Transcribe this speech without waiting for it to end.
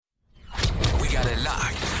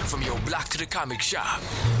from your block to the comic shop.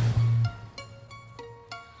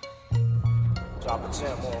 Drop a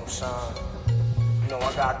gem on Sean. You know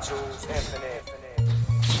I got jewels, infinite.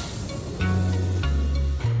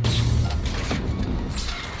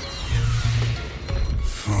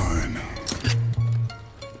 Fine.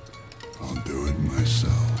 I'll do it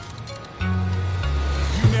myself.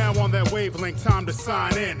 You now on that wavelength, time to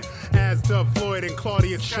sign in. As Dub Floyd and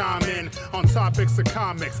Claudius chime in on topics of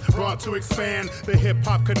comics, brought to expand the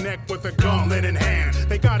hip-hop connect with a gauntlet in hand.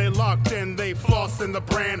 They got it locked in, they floss in the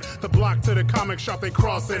brand. The block to the comic shop, they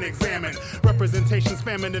cross and examine. Representation's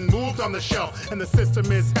feminine and moved on the shelf, and the system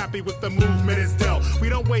is happy with the movement it's dealt. We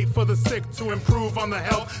don't wait for the sick to improve on the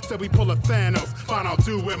health, so we pull a Thanos, fine, I'll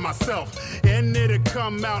do it myself. And it'll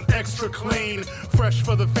come out extra clean, fresh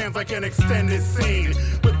for the fans like an extended scene.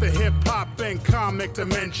 With the hip-hop and comic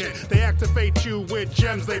dimension, they activate you with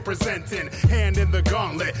gems they presentin'. Hand in the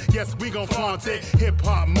gauntlet, yes, we gon' flaunt it.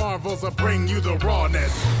 Hip-hop marvels will bring you the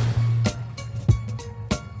rawness.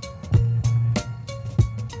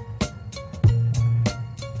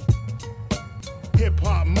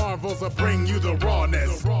 Hip-hop marvels will bring you the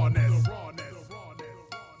rawness.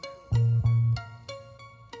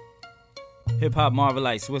 Hip-hop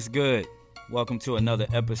Marvelites, what's good? Welcome to another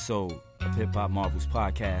episode of Hip-Hop Marvels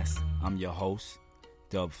Podcast. I'm your host,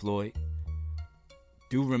 Dub Floyd.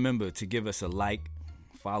 Do remember to give us a like,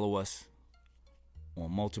 follow us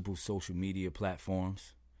on multiple social media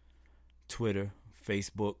platforms, Twitter,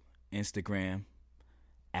 Facebook, Instagram,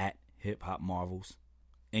 at Hip Hop Marvels,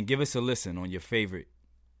 and give us a listen on your favorite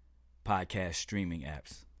podcast streaming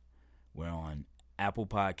apps. We're on Apple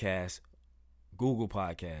Podcasts, Google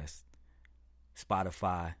Podcasts,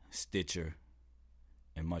 Spotify, Stitcher,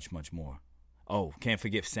 and much, much more. Oh, can't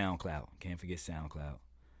forget SoundCloud.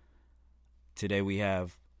 Today we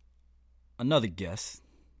have another guest,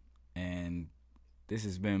 and this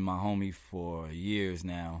has been my homie for years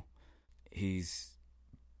now. He's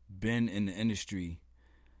been in the industry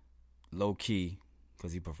low-key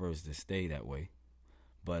because he prefers to stay that way.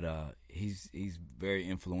 But he's very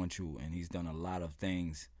influential, and he's done a lot of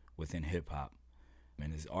things within hip-hop.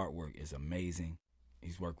 And his artwork is amazing.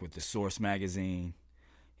 He's worked with The Source magazine.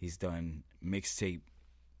 He's done mixtape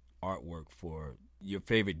artwork for your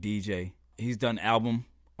favorite DJ. He's done album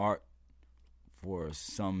art for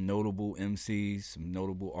some notable MCs, some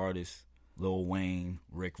notable artists. Lil Wayne,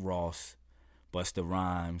 Rick Ross, Busta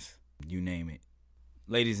Rhymes, you name it.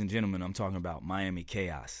 Ladies and gentlemen, I'm talking about Miami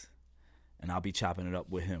Chaos. And I'll be chopping it up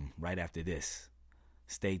with him right after this.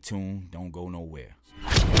 Stay tuned. Don't go nowhere.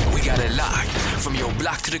 We got it locked from your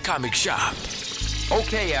block to the comic shop.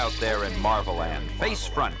 Okay, out there in Marveland, face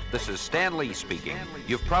front, this is Stan Lee speaking.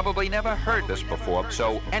 You've probably never heard this before,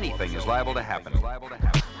 so anything is liable to happen.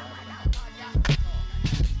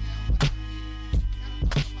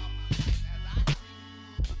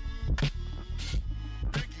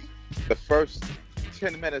 The first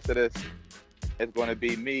 10 minutes of this is going to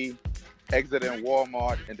be me exiting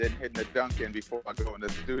Walmart and then hitting the Dunkin' before I go in the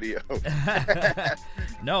studio.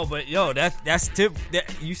 No, but yo, that's tip.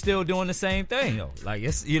 You still doing the same thing, yo? Like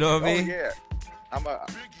it's, you know what I mean? Oh yeah,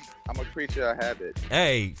 I'm a creature of habit.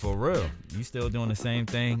 Hey, for real, you still doing the same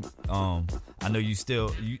thing? I know you still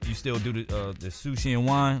do the sushi and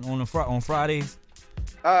wine on Fridays.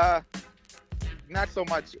 Not so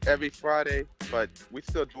much every Friday, but we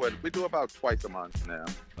still do it. We do about twice a month now.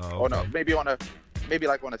 Oh, okay. Or no, maybe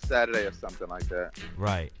like on a Saturday or something like that.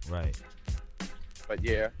 Right. But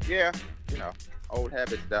yeah, you know, old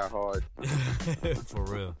habits die hard. For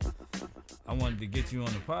real. I wanted to get you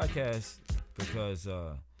on the podcast because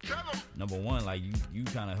number one, like you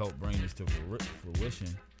kind of helped bring this to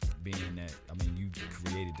fruition, being that, I mean, you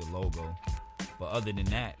created the logo. But other than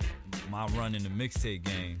that, my run in the mixtape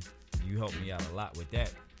game, you helped me out a lot with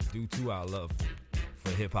that due to our love for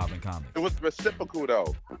hip-hop and comics. It was reciprocal,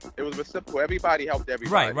 though. It was reciprocal. Everybody helped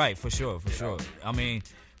everybody. Right, for sure. I mean,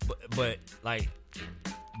 but like,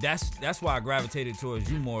 that's why I gravitated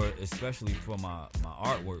towards you more, especially for my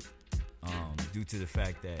artwork, due to the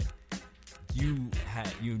fact that you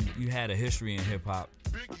had a history in hip-hop,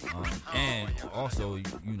 and also,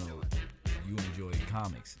 you know, you enjoyed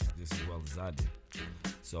comics just as well as I did.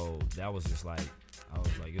 So that was just like, I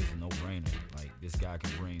was like, it's a no-brainer. Like, this guy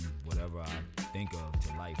can bring whatever I think of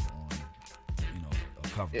to life on, you know, a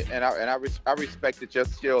cover. Yeah, and I respected your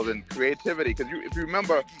skills and creativity, because if you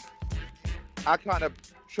remember, I tried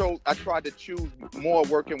to choose more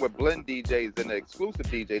working with blend DJs than the exclusive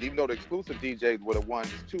DJs, even though the exclusive DJs were the ones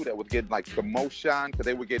too that was getting like the most shine, because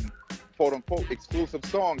they were getting quote unquote exclusive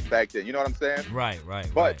songs back then. You know what I'm saying? Right.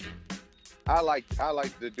 But I like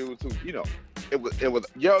the dudes who, you know, it was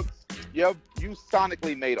Yugs, you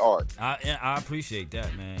sonically made art. I appreciate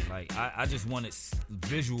that, man. Like I just wanted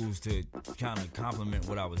visuals to kind of complement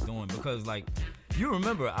what I was doing, because like you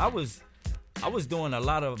remember I was doing a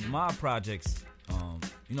lot of my projects.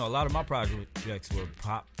 A lot of my projects were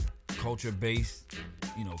pop culture based,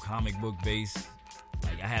 comic book based.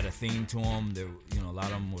 Like I had a theme to them. There, a lot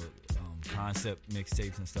of them were concept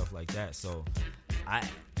mixtapes and stuff like that. So I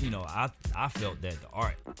felt that the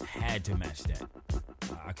art had to match that.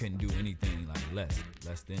 I couldn't do anything like less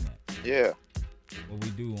than that. Yeah. What we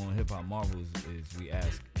do on Hip Hop Marvels is we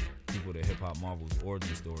ask people the Hip Hop Marvels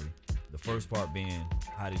origin story. The first part being,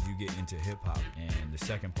 how did you get into hip hop? And the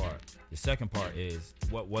second part is,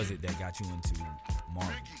 what was it that got you into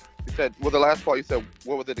Marvel? You said, the last part you said,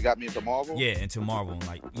 what was it that got me into Marvel? Yeah, into Marvel, and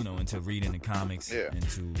like, into reading the comics,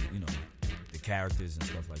 into, the characters and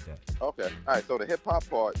stuff like that. Okay. All right, so the hip hop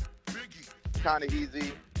part, kind of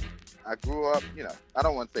easy. I grew up, I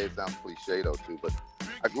don't want to say it sounds cliche though too, but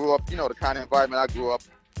I grew up, the kind of environment I grew up,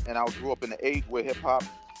 and I grew up in the age where hip hop,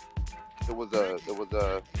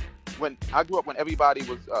 when I grew up, when everybody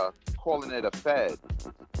was calling it a fad.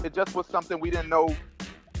 It just was something we didn't know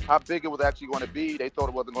how big it was actually going to be. They thought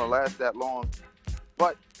it wasn't going to last that long,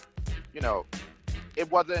 but it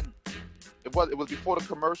wasn't. It was before the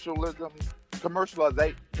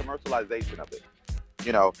commercialization of it.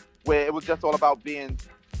 Where it was just all about being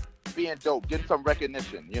dope, getting some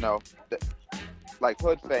recognition. Like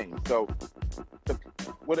hood fame. So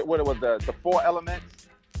what it was, the 4 elements.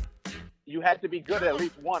 You had to be good at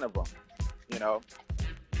least one of them.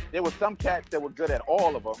 There was some cats that were good at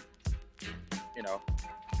all of them.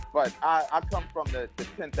 But I come from the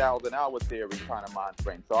 10,000 hour theory kind of mind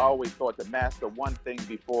frame. So I always thought to master one thing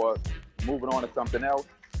before moving on to something else.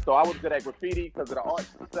 So I was good at graffiti because of the art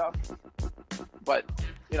stuff. But,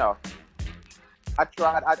 I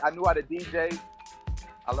tried. I knew how to DJ.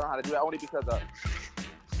 I learned how to do it only because of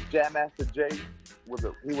Jam Master Jay.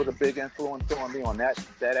 He was a big influence on me on that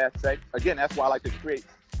aspect. Again, that's why I like to create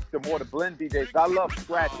the blend DJs. I love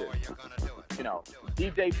scratches.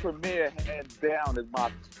 DJ Premier, hands down, is my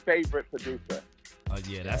favorite producer.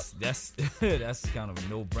 Yeah, that's that's kind of a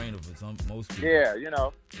no-brainer for most people. Yeah,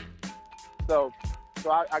 So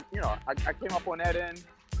I came up on that end,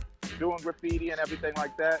 doing graffiti and everything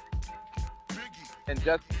like that, and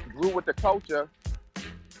just grew with the culture.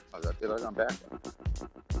 I'm back.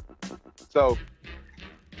 So,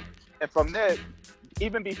 and from there,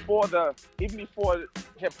 even before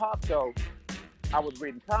hip hop though, I was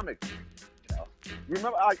reading comics.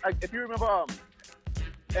 Remember, if you remember,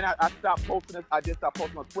 and I stopped posting this. I did stop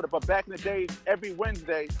posting on Twitter, but back in the days, every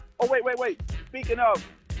Wednesday. Oh wait. Speaking of,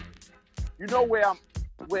 where I'm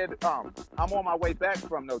on my way back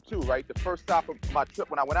from though too, right? The first stop of my trip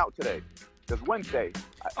when I went out today. It's Wednesday.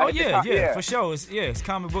 For sure. It's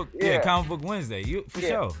comic book. Yeah, comic book Wednesday. For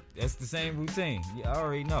sure. That's the same routine. Yeah, I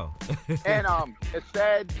already know. And it's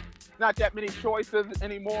sad. Not that many choices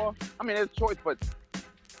anymore. I mean, there's choice, but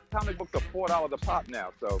comic books are $4 a pop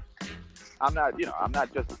now. So I'm not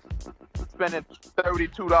just spending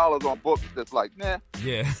 $32 on books. That's like, nah.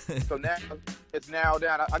 Yeah. So now it's now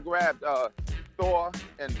down. I grabbed Thor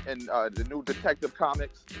and the new Detective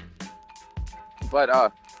Comics.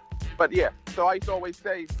 But yeah, so I used to always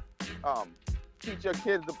say, teach your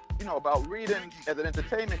kids, about reading as an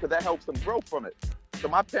entertainment, because that helps them grow from it. So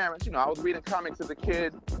my parents, I was reading comics as a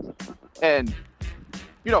kid, and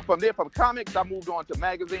from there, from comics, I moved on to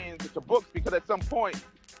magazines, to books, because at some point,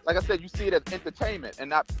 like I said, you see it as entertainment and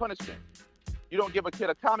not punishment. You don't give a kid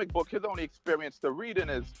a comic book; his only experience to reading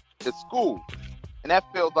is school, and that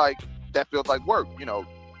feels like work.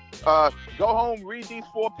 Go home, read these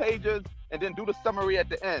 4 pages. And then do the summary at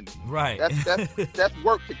the end. Right. That's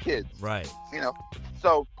work to kids. Right.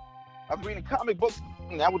 So I was reading comic books,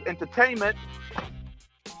 and that was entertainment.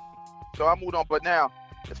 So I moved on. But now,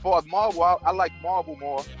 as far as Marvel, I like Marvel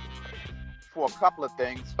more for a couple of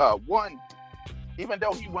things. One, even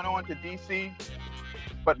though he went on to DC,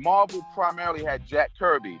 but Marvel primarily had Jack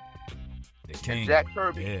Kirby. The king. And Jack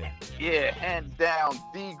Kirby, yeah, hands down,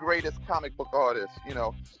 the greatest comic book artist.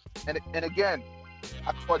 And again,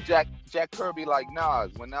 I call Jack Kirby like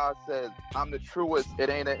Nas. When Nas says, I'm the truest,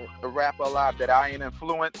 it ain't a rapper alive that I ain't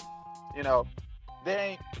influenced.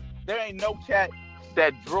 There ain't no cat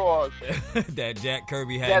that draws that Jack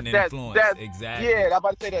Kirby hadn't influenced. Exactly. Yeah, I'm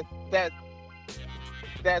about to say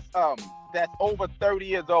that's over 30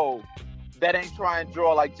 years old that ain't trying to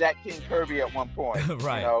draw like Jack King Kirby at one point.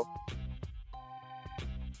 Right.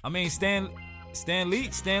 I mean, Stan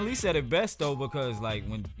Lee said it best though, because like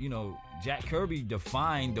when Jack Kirby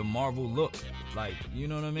defined the Marvel look, like, you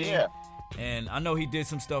know what I mean? Yeah. And I know he did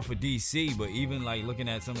some stuff for DC, but even like looking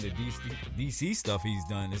at some of the DC stuff he's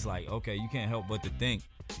done, it's like, okay, you can't help but to think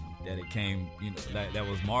that it came, that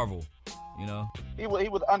was Marvel, He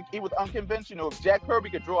was unconventional. If Jack Kirby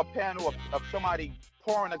could draw a panel of somebody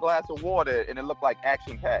pouring a glass of water and it looked like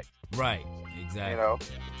action packed. Right, exactly.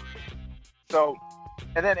 So,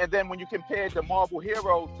 and then when you compare the Marvel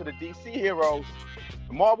heroes to the DC heroes,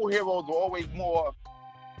 the Marvel heroes were always more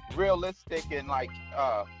realistic and like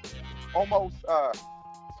almost what's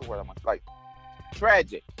the word I'm like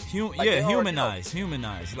tragic. Humanized.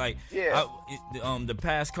 Like yeah. The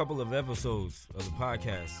past couple of episodes of the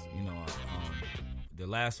podcast, the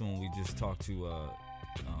last one we just talked to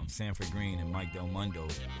Sanford Green and Mike Del Mundo.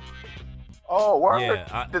 Oh, word.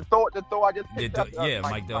 Yeah, the Thor I just picked up.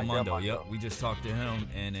 Mike Del Mundo. Yep, we just talked to him,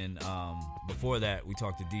 and then before that we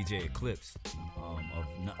talked to DJ Eclipse of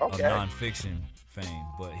nonfiction fame.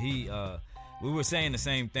 But we were saying the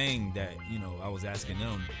same thing that I was asking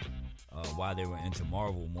them why they were into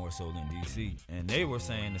Marvel more so than DC, and they were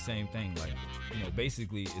saying the same thing. Like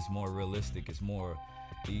basically it's more realistic. It's more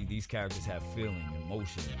these characters have feeling,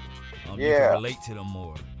 emotion. You can relate to them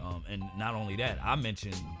more. And not only that, I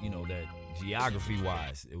mentioned that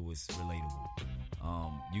geography-wise it was relatable.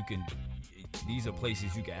 These are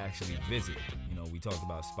places you can actually visit. We talked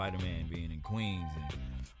about Spider-Man being in Queens,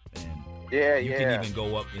 and you can even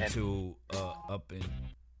go up into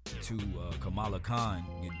Kamala Khan,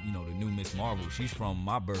 the new Miss Marvel. She's from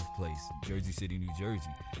my birthplace, Jersey City, New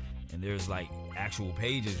Jersey. And there's like actual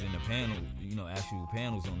pages in the panel, actual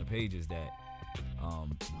panels on the pages that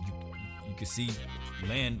you can see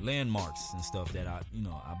landmarks and stuff that I've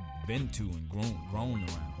been to and grown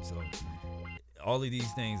around. So all of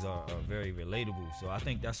these things are very relatable. So I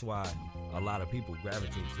think that's why a lot of people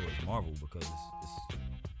gravitate towards Marvel, because it's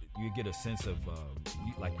you get a sense of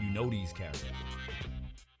these characters.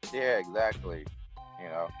 Yeah, exactly.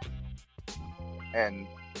 And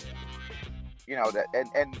that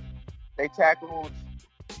and they tackled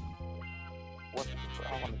what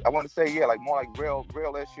I want to say, like more like real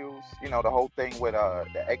issues. The whole thing with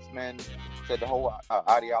the X-Men. Said the whole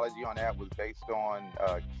ideology on that was based on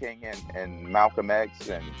King and Malcolm X,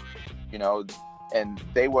 and and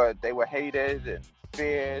they were hated and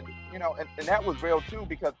feared, and that was real too.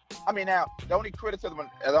 Because now the only criticism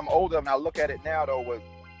as I'm older and I look at it now though was,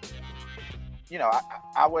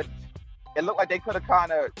 I would. It looked like they could have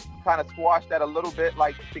kind of squashed that a little bit,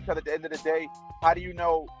 like, because at the end of the day, how do you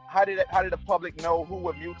know? How did the public know who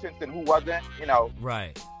were mutants and who wasn't?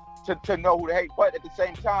 Right. To know who to hate, but at the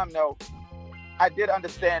same time, though, I did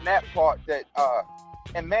understand that part that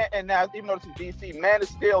and now even though this is DC, Man of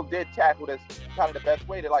Steel did tackle this kind of the best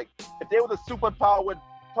way. That, like, if there was a superpowered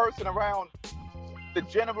person around, the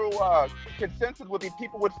general consensus would be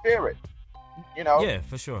people would fear it. Yeah,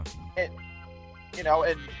 for sure. And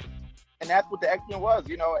and that's what the X-Men was,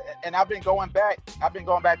 and I've been going back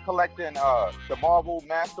collecting the Marvel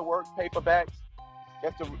Masterwork paperbacks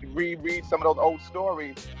just to reread some of those old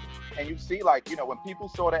stories. And you see, like, when people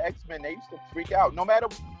saw the X-Men, they used to freak out. No matter,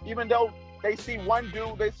 even though they see one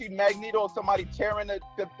dude, they see Magneto or somebody tearing the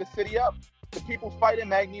city up, the people fighting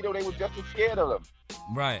Magneto, they were just as scared of them.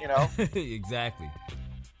 Right. Exactly.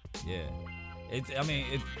 Yeah.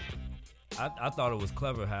 I thought it was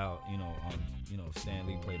clever how, Stan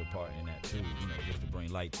Lee played a part in that too, just to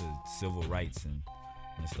bring light to civil rights and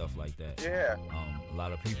stuff like that. Yeah. A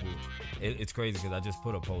lot of people, it's crazy because I just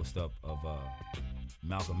put a post up of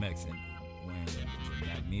Malcolm X wearing the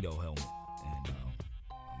Magneto helmet, and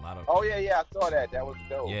a lot of. Oh yeah, I saw that. That was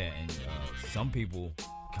dope. Yeah, and some people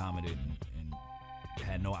commented and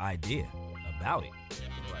had no idea about it.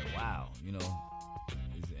 Like, wow,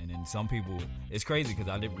 And then some people, it's crazy because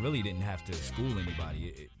I really didn't have to school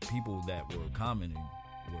anybody. People that were commenting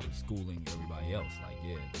were schooling everybody else. Like,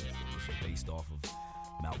 yeah, this is based off of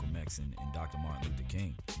Malcolm X and Dr. Martin Luther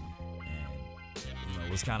King. And,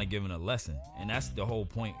 it was kind of giving a lesson. And that's the whole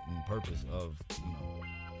point and purpose of,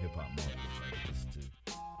 hip-hop marbles. Like, just to,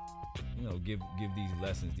 give these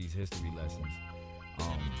lessons, these history lessons.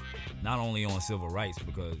 Not only on civil rights,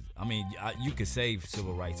 because, you could say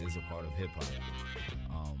civil rights is a part of hip-hop.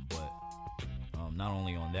 But not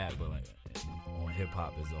only on that, but on hip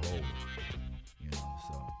hop as a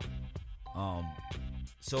whole,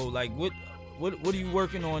 so like what are you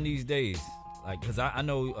working on these days? Like, cause I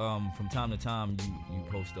know from time to time you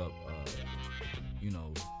post up,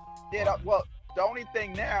 Yeah, well, the only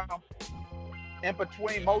thing now, in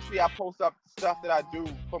between, mostly I post up stuff that I do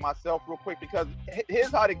for myself real quick, because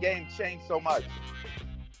here's how the game changed so much.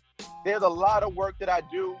 There's a lot of work that I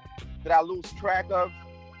do that I lose track of.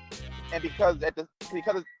 And because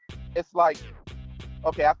it's like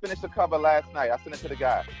okay, I finished the cover last night. I sent it to the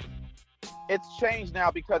guy. It's changed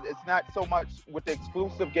now because it's not so much with the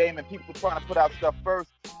exclusive game and people trying to put out stuff first.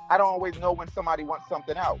 I don't always know when somebody wants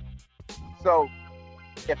something out. So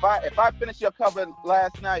if I finish your cover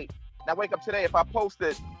last night and I wake up today, if I post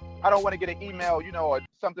it, I don't want to get an email, you know, or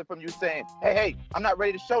something from you saying, hey, I'm not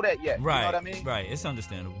ready to show that yet. Right. You know what I mean? Right. It's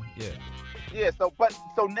understandable. Yeah. Yeah. So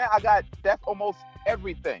now that's almost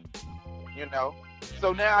everything, you know.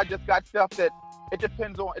 So now I just got stuff that it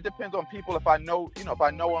depends on people. If I know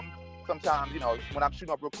them, sometimes, you know, when I'm shooting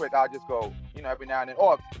up real quick, I'll just go, you know, every now and then.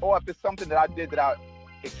 Or if it's something that I did that I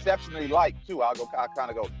exceptionally like too, I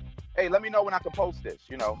kind of go, hey, let me know when I can post this,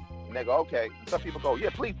 you know. And they go, okay. And some people go, yeah,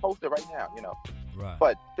 please post it right now, you know. Right.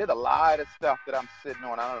 But there's a lot of stuff that I'm sitting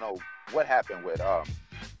on. I don't know what happened with.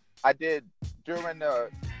 I did during the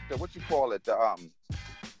what you call it?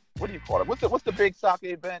 What do you call it? What's the big soccer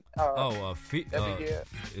event? Every year?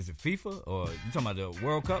 Is it FIFA or you talking about the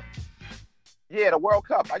World Cup? Yeah, the World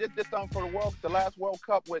Cup. I just did something for the last World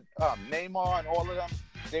Cup with Neymar and all of them.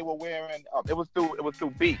 They were wearing. It was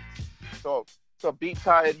through Beats. So Beats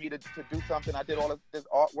hired me to do something. I did all of this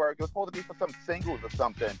artwork. It was supposed to be for some singles or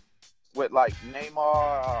something with like Neymar.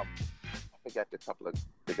 I forget the couple of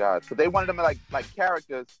the guys. So they wanted them like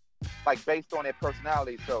characters, like based on their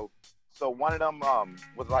personality. So one of them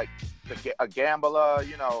was like a gambler,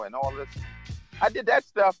 you know, and all this. I did that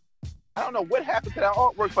stuff. I don't know what happened to that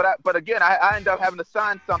artwork, but again, I ended up having to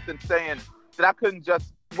sign something saying that I couldn't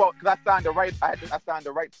just, because I signed the rights. I signed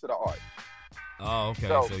the rights to the art. Oh, okay.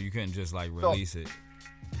 So you couldn't just like release it.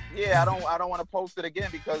 Yeah, I don't want to post it again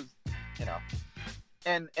because, you know,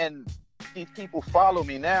 and these people follow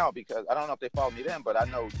me now because I don't know if they follow me then, but I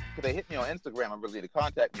know because they hit me on Instagram and really to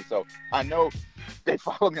contact me. So I know they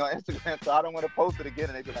follow me on Instagram, so I don't want to post it again.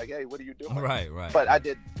 And they be like, hey, what are you doing? Right. But I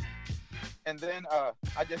did. And then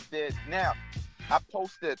I just did. Now, I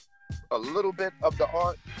posted a little bit of the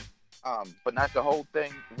art, but not the whole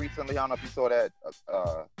thing. Recently, I don't know if you saw that.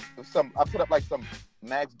 I put up like some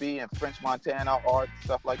Max B and French Montana art,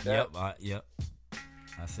 stuff like that. Yep.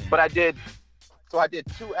 I see. But I did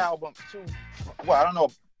 2 albums. Well, I don't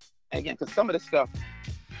know. Again, because some of the stuff,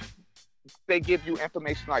 they give you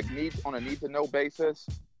information like on a need to know basis.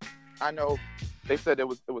 I know they said it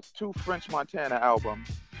was 2 French Montana albums.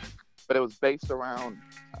 But it was based around,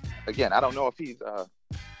 again, I don't know if he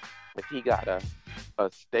got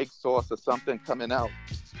a steak sauce or something coming out,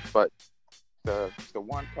 but the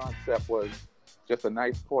one concept was just a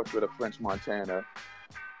nice portrait of French Montana.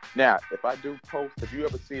 Now, if you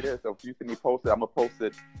ever see this, or if you see me post it, I'm gonna post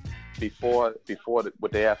it before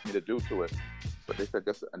what they asked me to do to it. But they said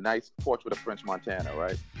just a nice portrait of French Montana,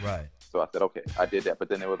 right? Right. So I said, okay, I did that. But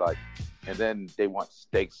then it was like, and then they want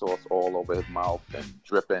steak sauce all over his mouth and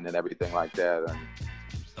dripping and everything like that. And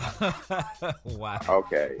wow.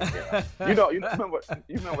 Okay. Yeah. You remember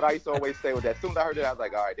what I used to always say with that? As soon as I heard it, I was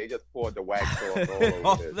like, all right, they just poured the wax sauce all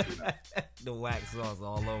over this. You know? The wax sauce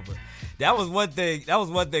all over. That was one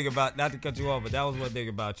thing about, not to cut you off, but that was one thing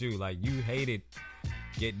about you. Like, you hated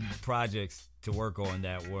getting projects to work on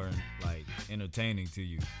that weren't like entertaining to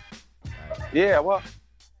you. Right. Yeah, well,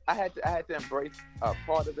 I had to embrace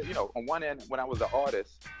part of it. You know, on one end, when I was an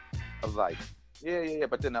artist, I was like, yeah.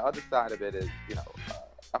 But then the other side of it is, you know,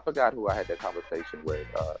 I forgot who I had that conversation with.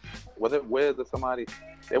 Was it Wiz or somebody?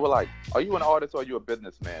 They were like, "Are you an artist or are you a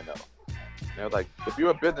businessman?" Though, and they were like, "If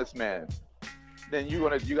you're a businessman, then you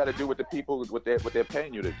got to do what the people what they're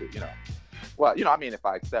paying you to do." You know. Well, you know, I mean, if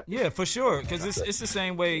I accept it. Yeah, for sure, because it's the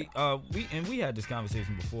same way. We had this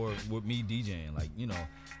conversation before with me DJing. Like, you know,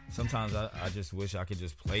 sometimes I just wish I could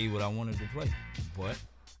just play what I wanted to play. But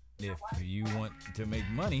if you want to make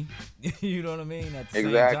money, you know what I mean? At the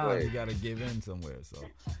same time, you got to give in somewhere. So,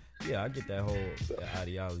 yeah, I get that whole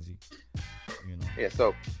ideology. You know. Yeah.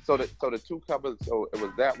 So the 2 covers. So it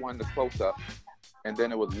was that one, the close up. And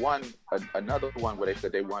then it was another one where they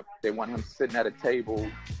said they want him sitting at a table,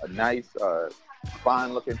 a nice,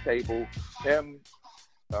 fine-looking table. Him,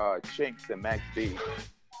 Chinks, and Max B,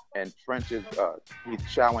 and French is he's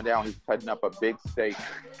chowing down. He's cutting up a big steak,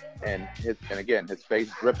 and again his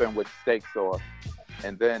face dripping with steak sauce.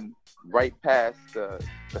 And then right past the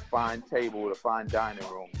fine table, the fine dining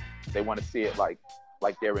room, they want to see it like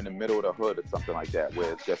they're in the middle of the hood or something like that,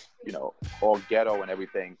 where it's just, you know, all ghetto and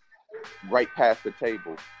everything. Right past the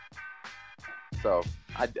table. So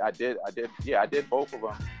I did both of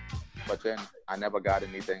them, but then I never got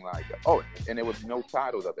anything like that. Oh, and there was no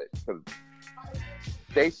titles of it because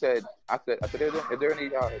they said, I said, is there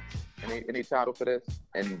any title for this?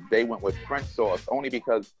 And they went with French sauce only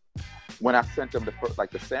because when I sent them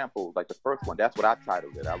the sample, like the first one, that's what I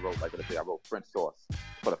titled it. I wrote French sauce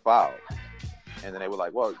for the file. And then they were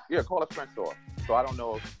like, well, yeah, call it French sauce. So I don't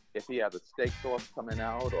know if he has a steak sauce coming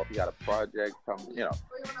out or if he got a project coming, you know.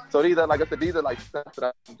 So these are, like I said, these are like stuff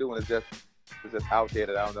that I'm doing is just out there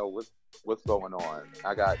that I don't know what's going on.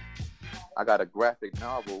 I got a graphic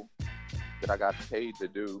novel that I got paid to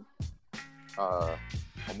do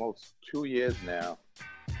almost 2 years now.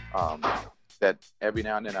 That every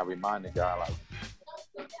now and then I remind the guy, like,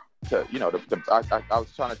 to, you know, I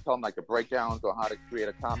was trying to tell him like the breakdowns on how to create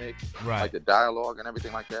a comic, right? Like the dialogue and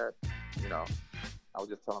everything like that. You know, I was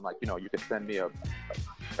just telling him like, you know, you could send me so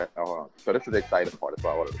this is the exciting part. That's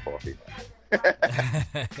why I ordered the coffee.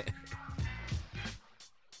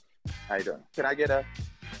 How you doing? Can I get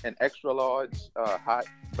an extra large hot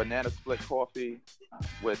banana split coffee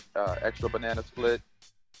with extra banana split,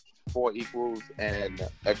 4 equals, and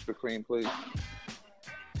extra cream, please?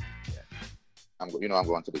 I'm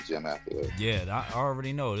going to the gym after this. Yeah, I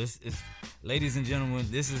already know. This is, ladies and gentlemen,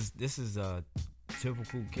 this is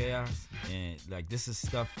typical chaos, and like this is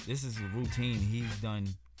a routine he's done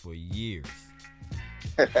for years.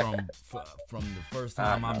 From the first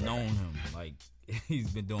time I've known him, like he's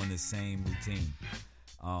been doing the same routine.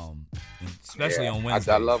 Especially on Wednesdays.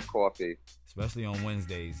 I love coffee. Especially on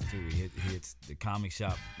Wednesdays too. He hits the comic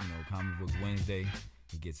shop, you know, Comic Book Wednesday.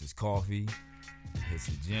 He gets his coffee, hits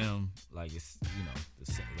the gym, like it's, you know,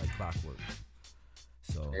 like clockwork.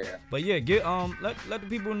 So, yeah. But yeah, let the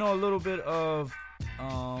people know a little bit of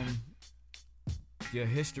your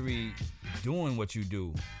history doing what you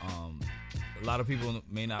do. A lot of people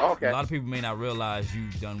may not realize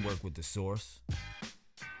you've done work with The Source.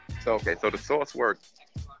 So the Source work.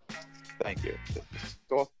 Thank you. The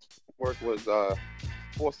Source work was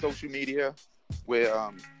for social media,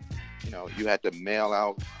 where you know, you had to mail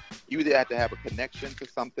out. You either had to have a connection to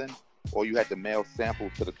something, or you had to mail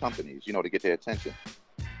samples to the companies, you know, to get their attention.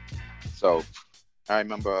 So I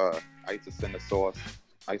remember I used to send The Source.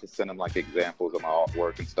 I used to send them like examples of my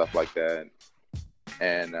artwork and stuff like that.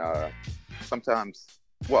 And sometimes,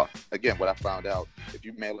 well, again, what I found out, if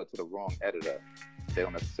you mail it to the wrong editor, they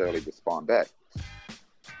don't necessarily respond back.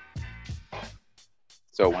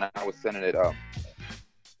 So when I was sending it,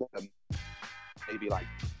 maybe like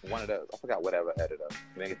one of the, I forgot whatever editor.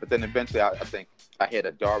 But then eventually I think I hit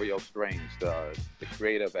a Dario Strange, the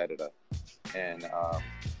creative editor. And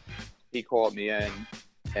he called me in,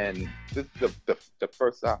 and this is the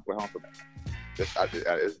first time we're home from it.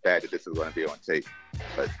 It's bad that this is going to be on tape,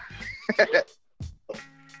 but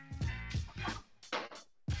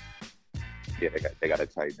yeah, they got to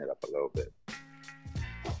tighten it up a little bit.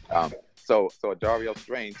 So Dario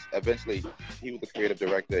Strange, eventually, he was the creative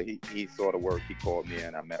director. He saw the work. He called me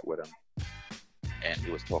in. I met with him, and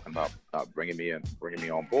he was talking about bringing me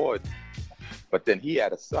on board. But then he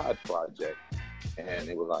had a side project, and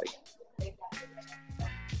it was like,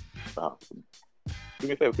 do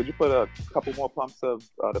me a favor, could you put a couple more pumps of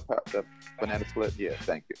the banana split? Yeah,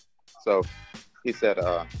 thank you. So he said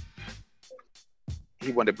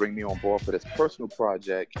he wanted to bring me on board for this personal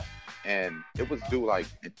project, and it was due like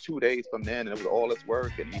in 2 days from then, and it was all this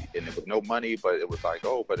work, and it was no money, but it was like,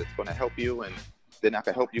 oh, but it's going to help you, and then I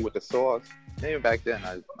can help you with the sauce. And even back then,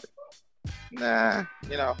 I was like, nah,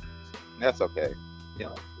 you know, that's okay. You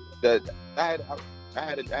know, I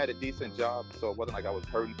had a decent job, so it wasn't like I was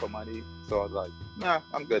hurting for money. So I was like, nah,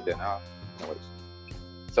 I'm good then.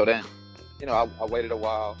 So then, you know, I waited a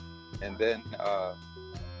while, and then I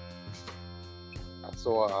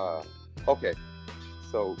saw, okay,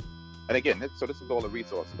 so, and again, this is all the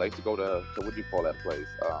resources. I used to go to what do you call that place?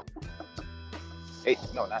 Not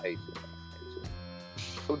H.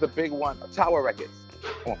 It was the big one, Tower Records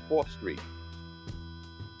on 4th Street.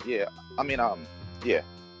 Yeah, I mean, yeah.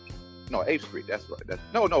 No, 8th Street, that's right.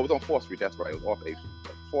 No, it was on 4th Street, that's right. It was off 8th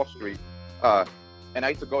Street, 4th Street. And I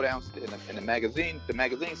used to go down in the magazine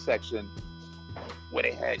section where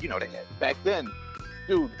they had back then,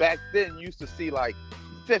 you used to see like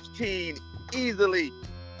 15 easily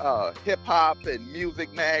hip-hop and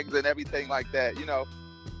music mags and everything like that, you know.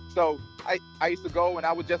 So I used to go and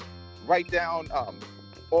I would just write down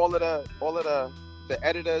all of the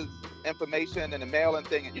editors' information and the mailing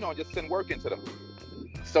thing, and, you know, just send work into them.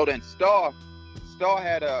 So then Star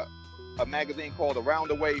had a magazine called Around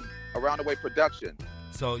the Way Production.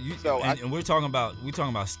 And we're talking about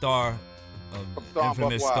Star,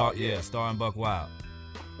 infamous Star, Star and Buck Wild.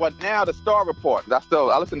 Well, now the Star Report.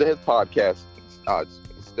 I listen to his podcast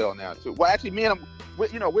still now too. Well, actually, me and him,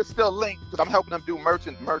 we're still linked because I'm helping them do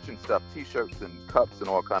merchant stuff, T-shirts and cups and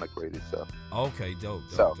all kind of crazy stuff. Okay, dope.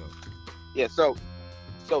 Yeah, so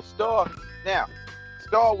Star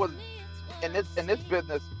was in this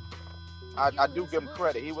business. I do give him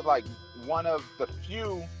credit. He was like one of the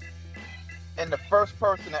few and the first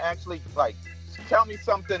person to actually like tell me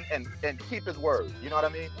something and keep his word. You know what I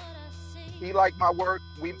mean? He liked my work.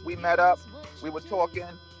 We met up. We were talking,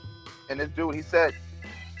 and this dude, he said,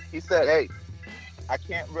 hey, I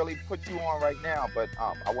can't really put you on right now, but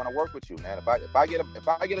I want to work with you, man. If I get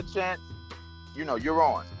a chance, you know, you're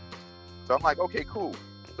on. So I'm like, okay, cool.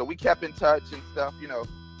 So we kept in touch and stuff, you know.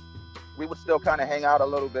 We would still kind of hang out a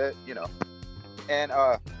little bit, you know. And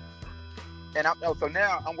so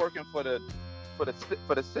now I'm working for the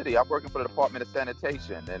city. I'm working for the Department of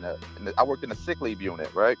Sanitation, and I worked in the sick leave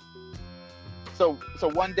unit, right? So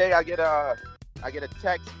one day I get a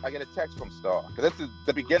text from Star, because this is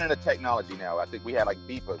the beginning of technology now. I think we had like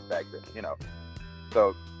beepers back then, you know.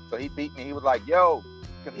 So he beat me. He was like, yo,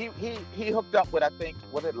 because he hooked up with, I think,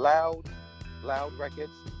 was it Loud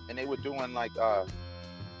Records, and they were doing like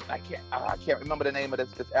I can't remember the name of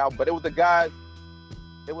this album, but it was the guys.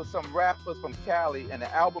 It was some rappers from Cali, and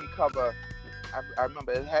the album cover, I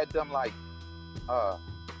remember it had them like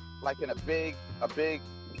in a big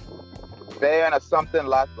van or something,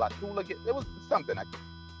 like hooligan. It was something.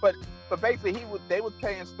 But basically they was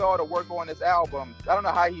paying Star to work on this album. I don't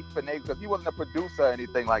know how he finagled, because he wasn't a producer or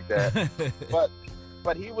anything like that.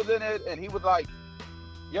 but he was in it, and he was like,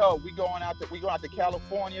 yo, we going out to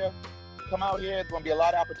California. Come out here. There's gonna be a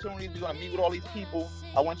lot of opportunities. We're gonna meet with all these people.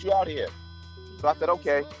 I want you out here. So I said,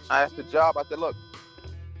 okay. I asked the job. I said, look,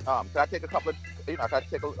 can I take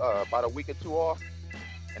about a week or two off?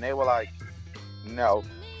 And they were like, no.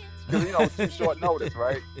 Because, you know, it's too short notice,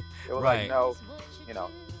 right? It was like, no, you know.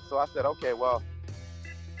 So I said, okay, well,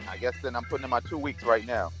 I guess then I'm putting in my 2 weeks right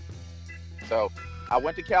now. So I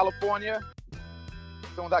went to California.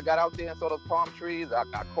 As soon as I got out there and saw those palm trees,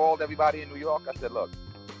 I called everybody in New York. I said, look,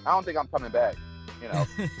 I don't think I'm coming back. You know,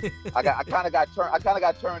 I kind of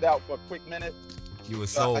got turned out for a quick minute. You were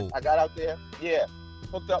sold. I got out there, yeah,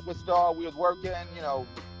 hooked up with Star. We was working, you know,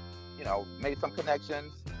 made some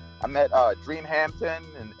connections. I met Dream Hampton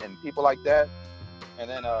and people like that. And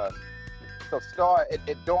then so Star,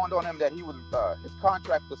 it dawned on him that he was his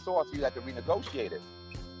contract with Source, he had to renegotiate it.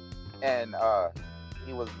 And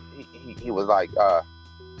he was like,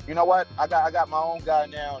 you know what? I got my own guy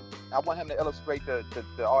now. I want him to illustrate the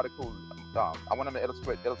articles. I want him to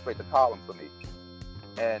illustrate the column for me.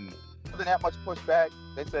 And wasn't that much pushback.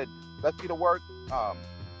 They said, let's see the work.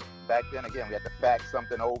 Back then, again, we had to fax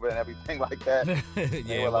something over and everything like that.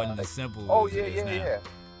 Yeah, it wasn't as simple. Oh, yeah.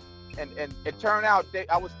 And it turned out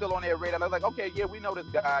I was still on their radar. I was like, okay, yeah, we know this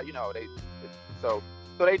guy. You know, so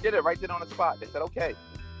they did it right then on the spot. They said, okay.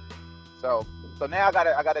 So now I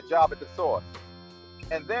got a job at the Source.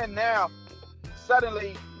 And then now,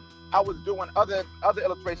 suddenly, I was doing other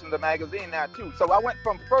illustrations of the magazine now too. So I went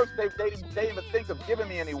from first they didn't even think of giving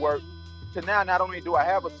me any work to now not only do I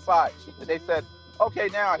have a spot, they said, okay,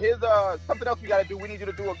 now here's something else we got to do. We need you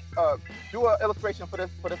to do an illustration for this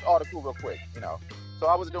article real quick, you know. So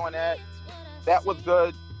I was doing that. That was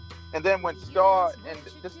good. And then when Star, and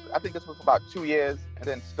I think this was about 2 years, and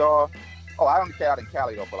then Star. Oh, I only stayed out in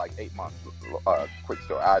Cali though for like 8 months. Quick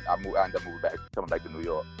story. I ended up coming back to New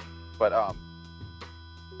York. But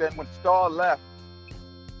then when Star left,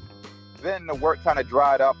 then the work kind of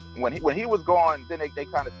dried up. When he was gone, then they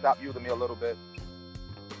kind of stopped using me a little bit.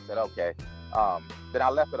 Said okay. Then I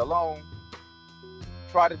left it alone.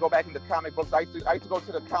 Tried to go back into comic books. I used to go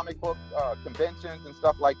to the comic book conventions and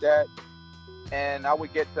stuff like that, and I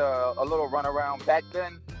would get a little run around. Back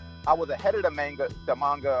then, I was ahead of the manga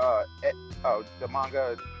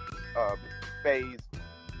phase.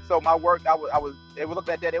 So my work, they would look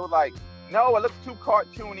at that. They were like, no, it looks too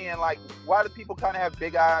cartoony, and like, why do people kind of have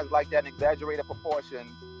big eyes like that and exaggerated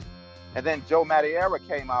proportions? And then Joe Madureira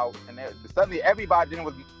came out, and suddenly everybody, then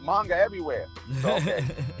was manga everywhere. So, okay.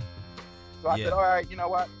 So I said, all right, you know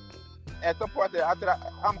what? At some point, I said,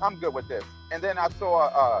 I'm good with this. And then I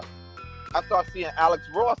started seeing Alex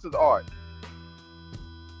Ross's art.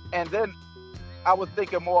 And then I was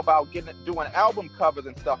thinking more about doing album covers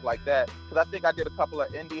and stuff like that. Because I think I did a couple of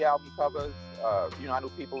indie album covers. I knew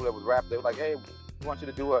people that was rap. They were like, hey, we want you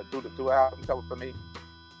to do an album cover for me.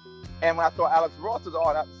 And when I saw Alex Ross's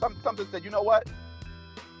art, something said, you know what?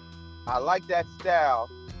 I like that style.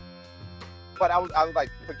 But I was like,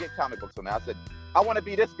 forget comic books for me. I said, I want to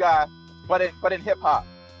be this guy, but in hip hop.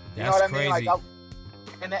 You know what I mean? Like,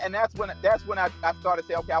 and that's when I started to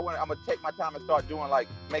say, okay, I'm gonna take my time and start doing, like,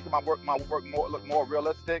 making my work look more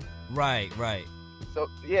realistic. Right. So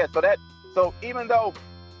yeah, so even though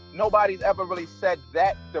nobody's ever really said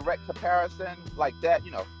that direct comparison like that,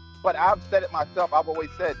 you know, but I've said it myself. I've always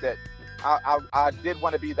said that I did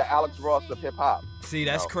want to be the Alex Ross of hip hop. See,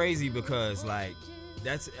 that's crazy because, like,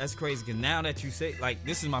 that's crazy because now that you say, like,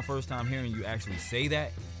 this is my first time hearing you actually say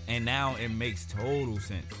that, and now it makes total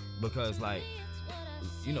sense because, like,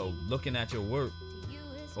 you know, looking at your work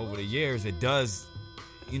over the years, it does,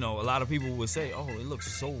 you know, a lot of people would say, oh, it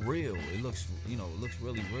looks so real. It looks, you know, it looks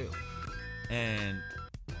really real. And,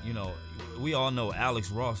 you know, we all know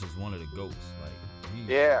Alex Ross is one of the GOATs.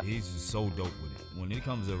 Like, he's just so dope with it. When it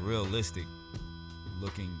comes to realistic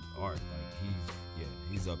looking art, like,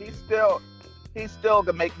 he's up there. He still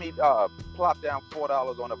can make me plop down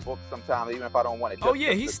 $4 on a book sometimes, even if I don't want it. Oh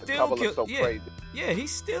yeah, he's still crazy. Yeah,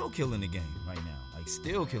 he's still killing the game right now. Like,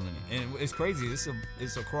 still killing it, and it's crazy.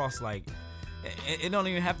 It's across, like, it don't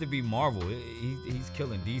even have to be Marvel. He's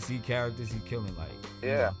killing DC characters. He's killing, like, you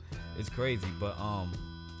know, it's crazy. But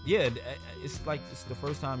yeah, it's like it's the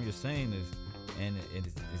first time you're saying this, and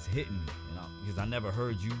it's hitting me, you know, because I never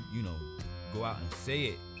heard you know, go out and say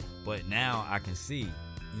it, but now I can see,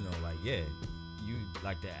 you know, like, yeah, you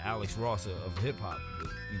like the Alex Ross of hip hop,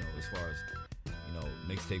 you know, as far as, you know,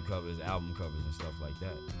 mixtape covers, album covers, and stuff like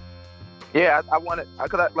that. Yeah, I wanted,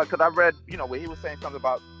 because I read, you know, where he was saying something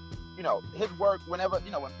about, you know, his work. Whenever,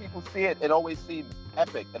 you know, when people see it, it always seems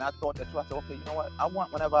epic. And I thought that too. I said, okay, you know what? I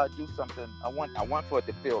want, whenever I do something, I want for it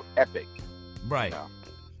to feel epic. Right. You know?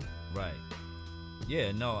 Right.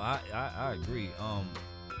 Yeah. No, I agree.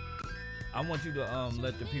 I want you to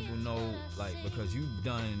let the people know, like, because you've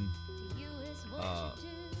done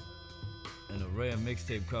an array of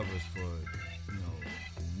mixtape covers for, you know,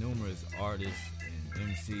 numerous artists and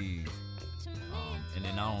MCs, and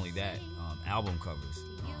then not only that, album covers.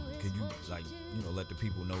 Could you, like, you know, let the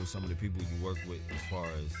people know some of the people you work with as far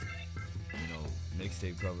as, you know,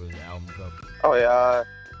 mixtape covers, album covers? Oh yeah,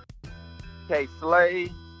 K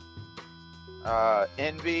Slay,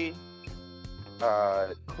 Envy,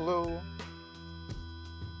 Clue.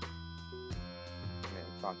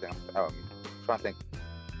 I'm trying to think.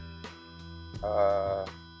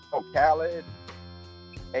 Khaled,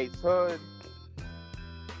 Ace Hood,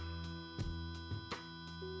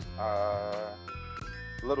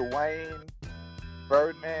 Lil Wayne,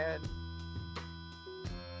 Birdman,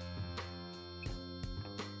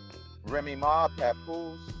 Remy Ma,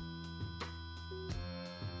 Papoose.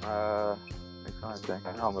 I'm trying to think.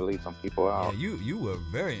 I don't want to leave some people out. Yeah, you were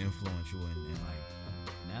very influential in like,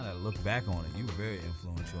 now that I look back on it, you were very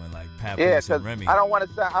influential in, like, Papoose and Remy. I don't want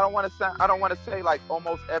to say like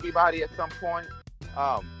almost everybody at some point.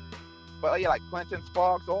 But yeah, like Clinton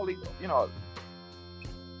Sparks, all these, you know,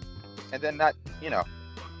 and then that, you know.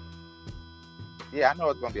 Yeah, I know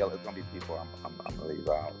it's gonna be people I'm gonna leave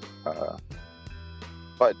out.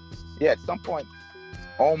 But yeah, at some point,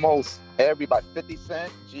 almost everybody. 50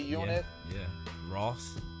 Cent, G Unit. Yeah.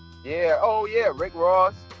 Ross. Yeah. Oh yeah, Rick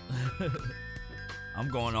Ross. I'm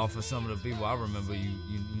going off of some of the people I remember you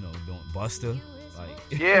know, doing. Busta, like.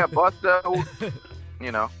 Yeah, Busta.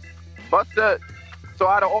 You know, Busta. So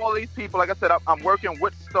out of all these people, like I said, I'm working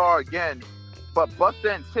with Star again, but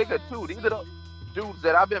Busta and Tigger too. These are the dudes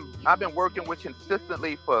that I've been working with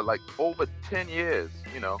consistently for like over 10 years.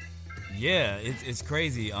 You know. Yeah, it's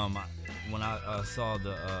crazy. When I saw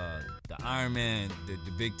the Iron Man, the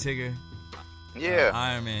Big Tigger. Yeah.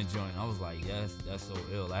 Iron Man joint. I was like, yes, that's so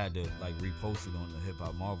ill. I had to, like, repost it on the Hip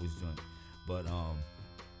Hop Marvels joint. But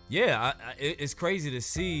yeah, it's crazy to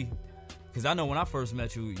see, because I know when I first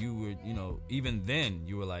met you, you were, you know, even then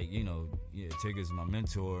you were like, you know, yeah, Tigger's my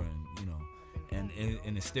mentor, and, you know, and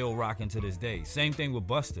it's still rocking to this day. Same thing with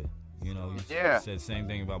Busta. You know, you said the same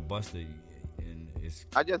thing about Busta. And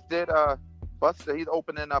I just did Busta. He's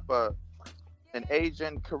opening up an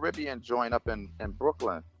Asian Caribbean joint up in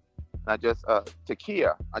Brooklyn. I just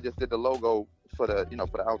Takia. I just did the logo for the, you know,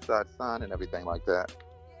 for the outside sign and everything like that.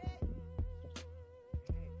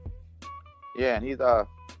 Yeah, and he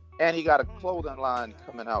got a clothing line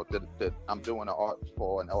coming out that I'm doing the art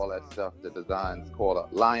for and all that stuff. The design's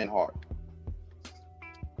called Lionheart.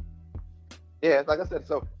 Yeah, like I said,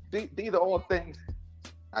 so these are all things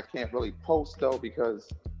I can't really post though, because,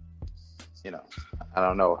 you know, I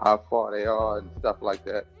don't know how far they are and stuff like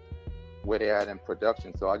that, where they at in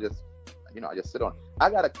production. So I just sit on. I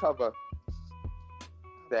got a cover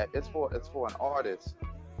that it's for an artist,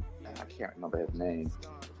 and I can't remember his name,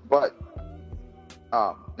 but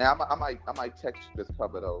now I might text you this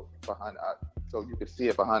cover though behind, so you can see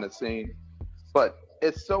it behind the scene. But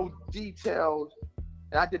it's so detailed,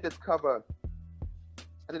 and I did this cover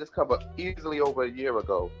easily over a year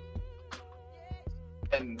ago,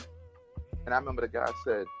 and I remember the guy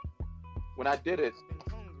said when I did it.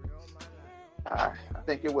 I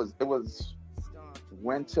think it was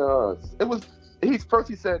winter. He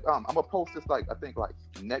said, I'm gonna post this, like, I think like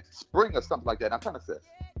next spring or something like that. And I kind of said,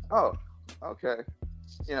 oh, okay.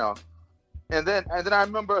 you know. And then I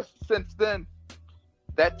remember since then,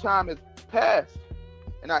 that time has passed,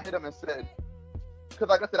 and I hit him and said, because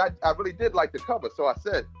like I said, I really did like the cover, so I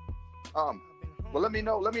said, well, let me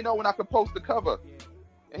know when I can post the cover.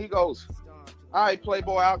 And he goes, all right,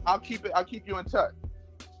 Playboy, I'll keep you in touch.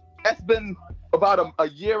 That's been about a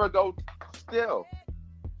year ago still.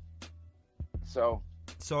 So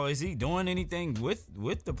is he doing anything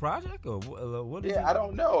with the project, or what is yeah, I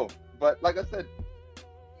don't know. But like I said,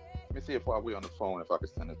 let me see if while we're on the phone, if I can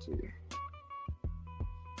send it to you.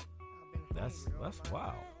 That's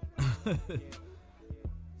wow.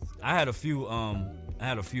 I had a few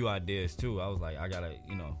ideas too. I was like, I gotta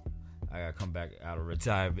come back out of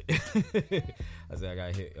retirement. I said I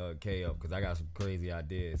gotta hit K up because I got some crazy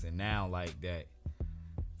ideas. And now like that,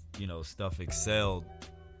 stuff excelled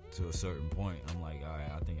to a certain point. I'm like, all right,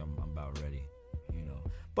 I think I'm about ready.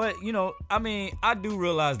 But I mean, I do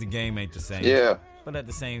realize the game ain't the same. Yeah. But at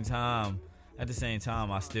the same time,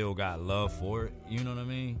 I still got love for it. You know what I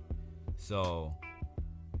mean? So,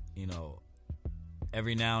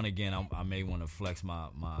 every now and again, I may want to flex my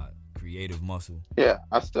creative muscle. Yeah,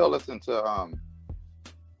 I still listen to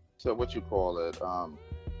what you call it,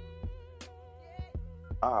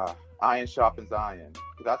 Iron Sharpens Iron.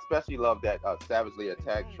 Because I especially love that Savagely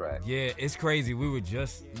Attack track. Yeah, it's crazy. Me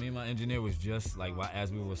and my engineer was just like,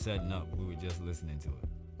 as we were setting up, we were just listening to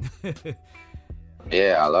it.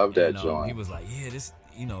 Yeah, I love that joint. He was like, yeah, this,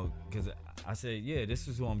 because I said, yeah, this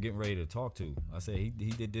is who I'm getting ready to talk to. I said, he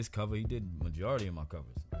did this cover. He did majority of my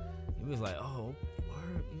covers. He was like, oh,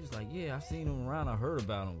 word. He was like, yeah, I've seen him around. I heard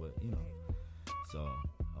about him, but, So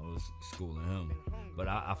I was schooling him. But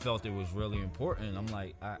I felt it was really important. I'm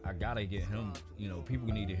like, I got to get him, people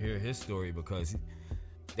need to hear his story because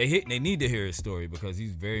they need to hear his story because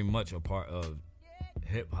he's very much a part of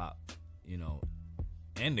hip-hop,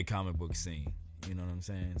 and the comic book scene. You know what I'm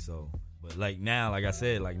saying? So, but like I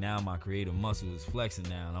said, now my creative muscle is flexing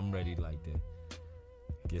now, and I'm ready to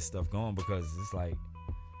get stuff going because it's like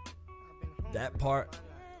that part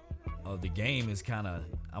of the game is kind of,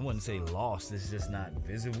 I wouldn't say lost. It's just not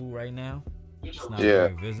visible right now. It's not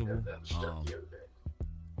very visible.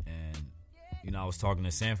 And I was talking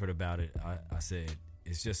to Sanford about it. I said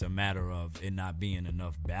it's just a matter of it not being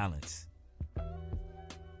enough balance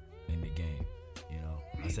in the game.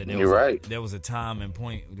 I said there was a time and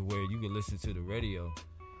point where you could listen to the radio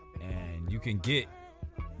and you can get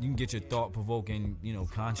your thought provoking,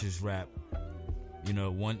 conscious rap.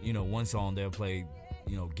 One song they'll play,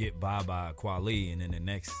 Get By Kweli, and then the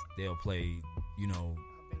next they'll play,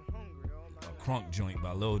 a crunk joint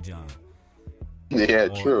by Lil Jon. Yeah,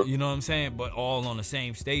 true. You know what I'm saying? But all on the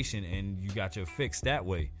same station, and you got your fix that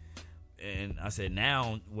way. And I said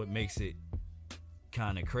now what makes it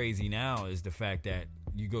kind of crazy now is the fact that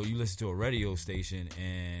you listen to a radio station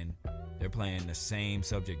and they're playing the same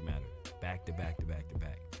subject matter back to back to back to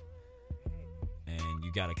back, and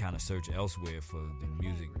you got to kind of search elsewhere for the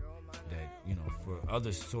music that for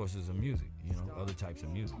other sources of music, other types of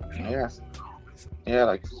music. Yeah. Yeah,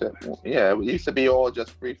 like I said, yeah, it used to be all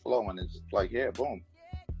just free flowing. It's just like, yeah, boom,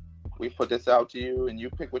 we put this out to you and you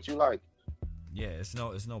pick what you like. Yeah, it's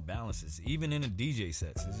no balances. Even in the DJ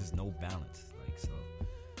sets, there's just no balance.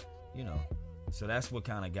 So that's what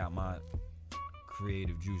kind of got my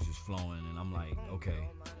creative juices flowing, and I'm like, okay,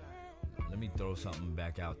 let me throw something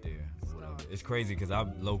back out there or whatever. It's crazy because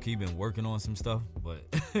I've low-key been working on some stuff, but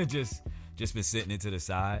just been sitting it to the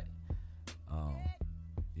side,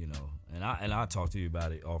 and I'll talk to you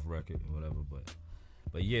about it off record or whatever,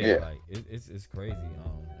 but yeah. Like it's crazy.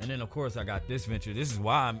 And then of course I got this venture. This is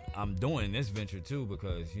why I'm doing this venture too,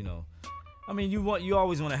 because I mean, you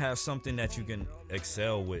always want to have something that you can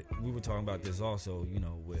excel with. We were talking about this also,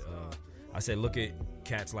 with I said look at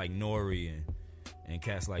cats like Nori and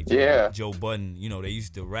cats like Joe Budden. They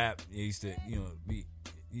used to rap, they used to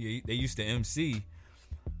they used to MC,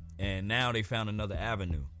 and now they found another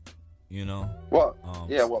avenue. Well,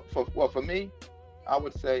 for me, I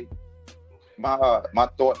would say my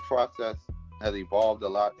thought process has evolved a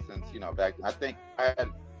lot since back. I think I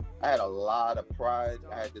had a lot of pride.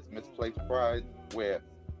 I had this misplaced pride where,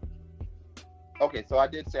 okay, so I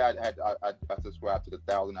did say I subscribed to the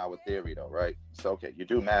 1,000-hour theory though, right? So, okay, you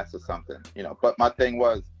do master something, but my thing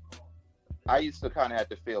was, I used to kind of have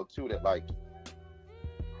to feel too that like,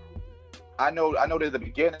 I know there's a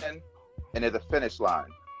beginning and there's a finish line.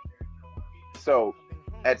 So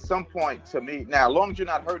at some point to me, now, as long as you're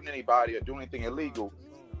not hurting anybody or doing anything illegal,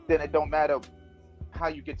 then it don't matter how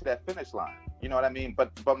you get to that finish line. You know what I mean?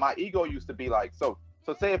 But my ego used to be like, so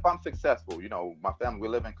say if I'm successful, my family, we're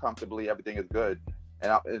living comfortably, everything is good.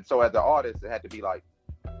 And so as an artist, it had to be like,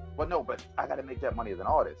 well, no, but I got to make that money as an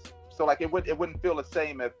artist. So like it wouldn't feel the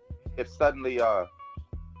same if suddenly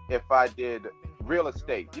if I did real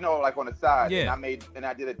estate, you know, like on the side, Yeah. and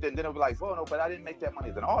I did it, then it would be like, well, no, but I didn't make that money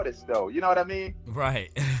as an artist though. You know what I mean?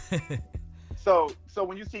 Right. So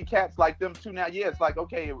when you see cats like them too now, yeah, it's like,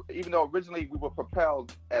 okay, even though originally we were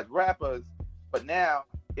propelled as rappers, but now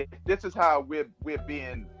if this is how we're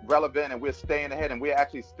being relevant and we're staying ahead and we're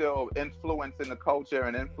actually still influencing the culture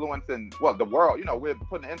and influencing, well, the world, you know, we're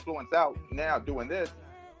putting influence out now doing this,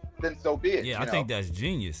 then so be it. Yeah, I think that's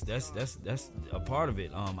genius. That's a part of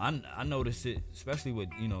it. I noticed it, especially with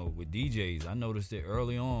DJs. I noticed it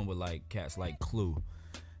early on with like cats like Clue,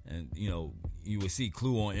 and you would see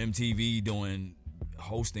Clue on MTV doing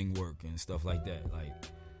hosting work and stuff like that. Like,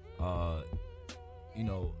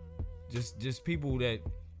 just people that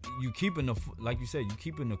you keeping like you said, you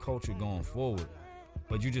keeping the culture going forward,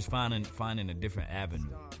 but you just finding a different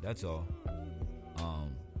avenue. That's all.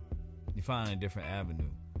 You find a different avenue.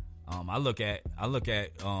 I look at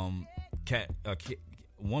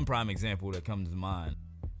one prime example that comes to mind.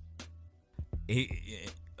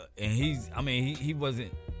 He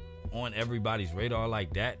wasn't on everybody's radar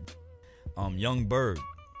like that. Young Berg,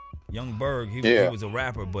 he was a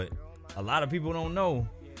rapper, but a lot of people don't know.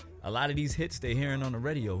 A lot of these hits they're hearing on the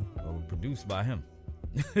radio were produced by him.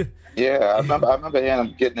 Yeah, I remember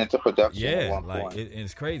him getting into production. Yeah, at one like point.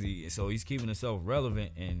 it's crazy. So he's keeping himself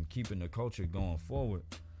relevant and keeping the culture going forward,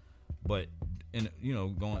 but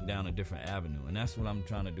going down a different avenue. And that's what I'm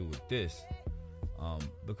trying to do with this,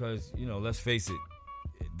 because let's face it,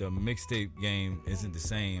 the mixtape game isn't the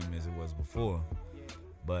same as it was before.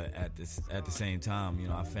 But at the same time,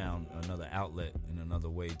 I found another outlet and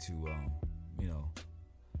another way to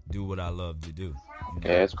do what I love to do.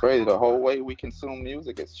 Yeah, it's crazy. The whole way we consume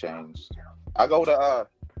music has changed. I go to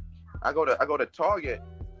Target,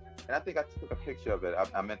 and I think I took a picture of it.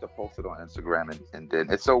 I meant to post it on Instagram, and then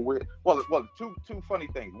it's so weird. Well, two funny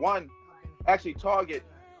things. One, actually, Target,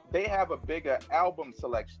 they have a bigger album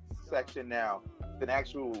section now than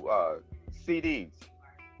actual CDs.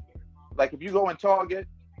 Like if you go in Target,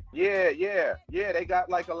 yeah, they got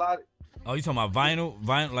like a lot. Oh, you talking about vinyl?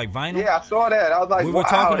 Vinyl? Yeah, I saw that. I was like,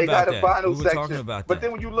 wow, they got a vinyl section. Talking about but that.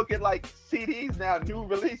 then when you look at like CDs now, new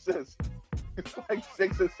releases, it's like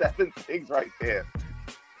 6 or 7 things right there.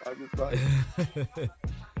 I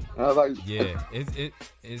was like, yeah,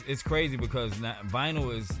 it's crazy because now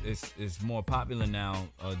vinyl is more popular now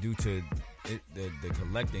due to the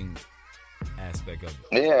collecting aspect of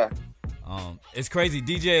it. Yeah. It's crazy.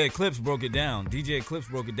 DJ Eclipse broke it down. The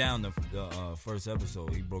first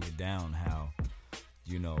episode. He broke it down how,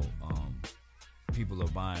 people are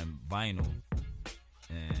buying vinyl,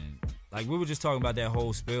 and like we were just talking about that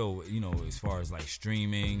whole spill, as far as like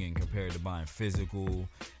streaming and compared to buying physical,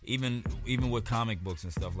 even with comic books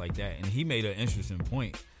and stuff like that. And he made an interesting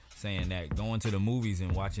point, saying that going to the movies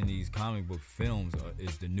and watching these comic book films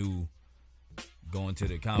is the new going to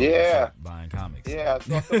the comic book shop, buying comics. Yeah, I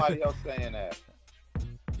saw somebody else saying that.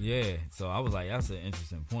 Yeah, so I was like, that's an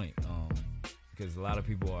interesting point, because a lot of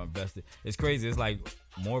people are invested. It's crazy. It's like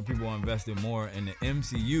more people are invested more in the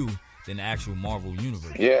MCU than the actual Marvel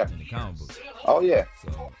universe. Yeah. In the comic books. Oh yeah.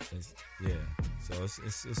 So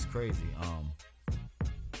it's crazy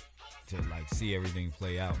to like see everything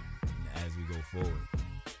play out as we go forward.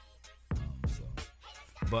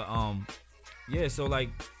 So like.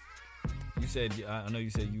 You said, I know you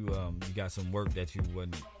said you got some work that you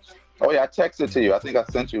wouldn't. Oh yeah, I texted to you. I think I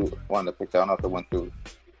sent you one of the pictures. I don't know if it went through.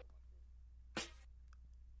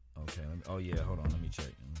 Okay. Oh yeah, hold on. Let me check.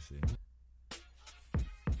 Let me see.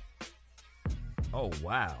 Oh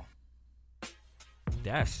wow,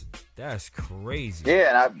 that's crazy.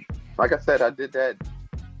 Yeah, and like I said, I did that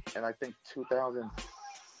in I think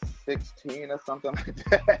 2016 or something like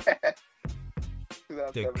that.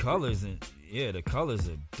 The colors the colors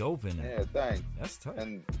are dope in it. Yeah, thanks. That's tough.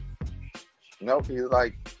 And nope, he was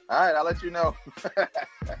like, all right, I'll let you know.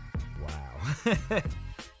 Wow.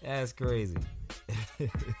 That's crazy.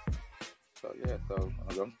 So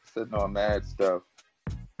I'm sitting on mad stuff.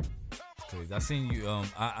 Crazy. I seen you.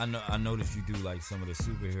 I noticed you do like some of the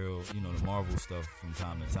superhero, the Marvel stuff from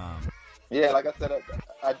time to time. Yeah, like I said,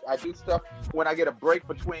 I do stuff when I get a break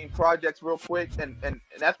between projects real quick, and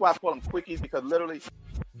that's why I call them quickies, because literally,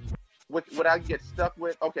 what I get stuck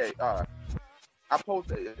with. Okay, I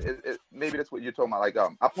posted. Maybe that's what you're talking about. Like,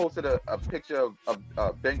 I posted a picture of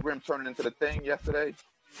Ben Grimm turning into the Thing yesterday.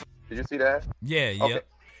 Did you see that? Yeah. Okay.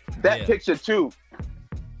 That picture too.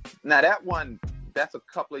 Now that one, that's a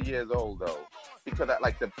couple of years old though, because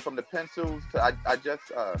from the pencils to I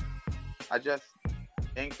just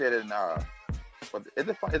inked it and is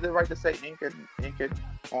it right to say ink it?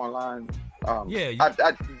 online. Yeah,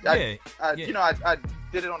 I yeah. you know, I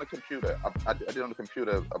did it on the computer. I did it on the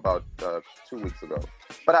computer about 2 weeks ago.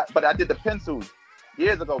 But I did the pencils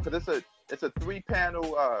years ago because it's a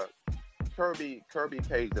 3-panel Kirby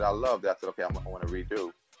page that I love. That I said, okay, I want to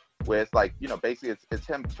redo. Where it's like, you know, basically it's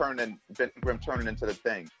him turning Ben Grimm turning into the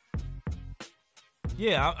Thing.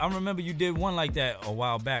 Yeah, I remember you did one like that a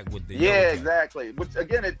while back with the. Yeah, exactly. Which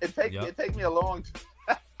again, it takes me a long.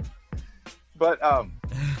 But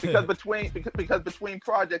because between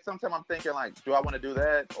projects, sometimes I'm thinking like, do I want to do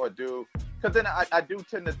that or do? Because then I do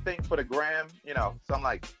tend to think for the gram, you know. So I'm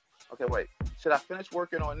like, okay, wait, should I finish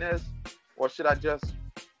working on this, or should I just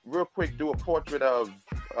real quick do a portrait of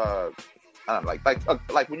I don't know,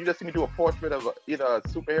 like when you just see me do a portrait of either a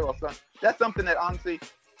superhero or something. That's something that honestly,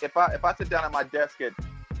 if I sit down at my desk at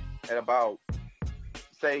about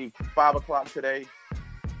say 5 o'clock today,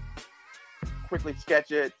 quickly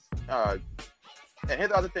sketch it. And here's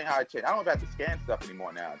the other thing how I change. I don't have to scan stuff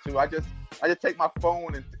anymore now. Too. I just take my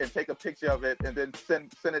phone and take a picture of it and then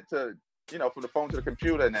send it to, you know, from the phone to the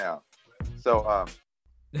computer now. So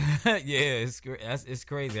yeah, it's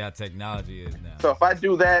crazy how technology is now. So if I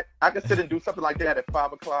do that, I can sit and do something like that at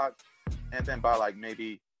 5 o'clock, and then by like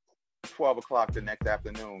maybe 12 o'clock the next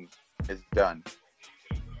afternoon, it's done.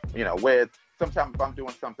 You know, where sometimes if I'm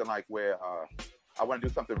doing something like where I want to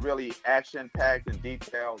do something really action-packed and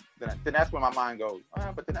detailed, then that's when my mind goes,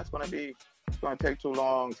 but then it's going to take too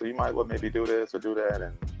long, so you might well maybe do this or do that.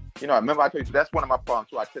 And, you know, I remember I told you, that's one of my problems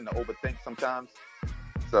too. I tend to overthink sometimes.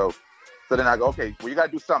 So then I go, okay, well, you got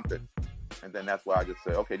to do something. And then that's why I just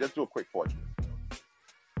say, okay, just do a quick portrait.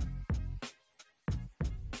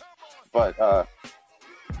 But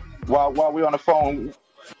while we're on the phone,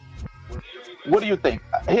 what do you think?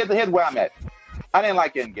 Here's where I'm at. I didn't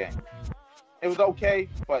like Endgame. It was okay,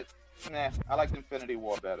 but I liked Infinity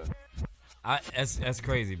War better. That's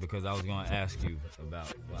crazy because I was going to ask you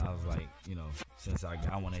about. Well, I was like, you know, since I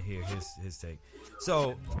want to hear his take.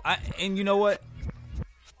 So and you know what?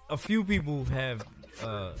 A few people hit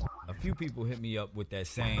me up with that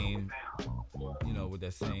same, you know,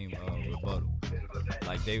 rebuttal.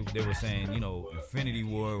 Like they were saying, you know, Infinity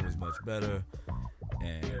War was much better.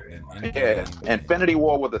 And Infinity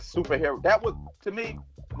War was a superhero. That was, to me,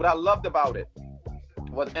 what I loved about it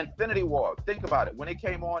was Infinity War. Think about it. When it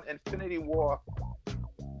came on, Infinity War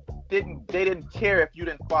they didn't care if you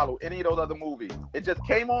didn't follow any of those other movies. It just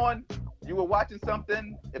came on. You were watching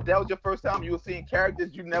something. If that was your first time, you were seeing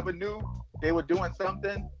characters you never knew. They were doing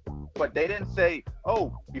something, but they didn't say,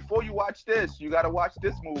 "Oh, before you watch this, you got to watch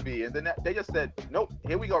this movie." And then they just said, "Nope,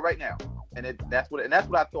 here we go right now." And that's what I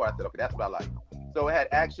thought. I said, "Okay, that's what I like." So it had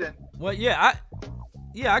action. Well,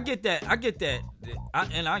 I get that. I get that. I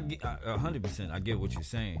 100%. I get what you're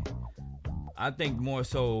saying. I think more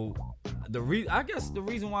so the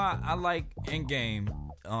reason why I like Endgame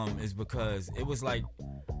is because it was like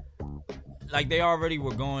they already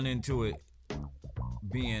were going into it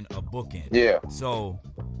being a bookend. Yeah. So,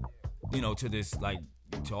 you know, to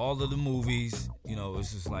all of the movies, you know,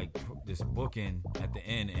 it's just like this bookend at the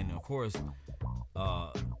end, and of course,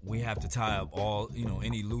 we have to tie up all, you know,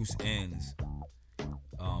 any loose ends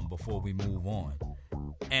before we move on.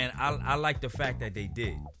 And I like the fact that they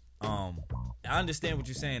did. I understand what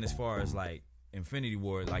you're saying as far as like Infinity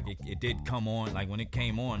War, like it did come on, like when it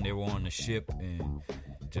came on, they were on the ship and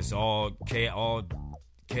just all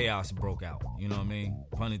chaos broke out. You know what I mean?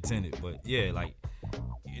 Pun intended. But yeah, like,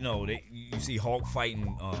 you know, you see Hulk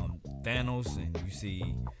fighting Thanos, and you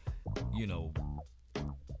see, you know,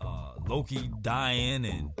 Loki dying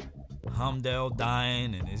and Heimdall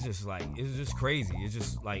dying, and it's just crazy. It's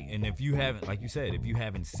just like, and if you haven't, like you said, if you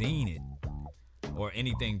haven't seen it or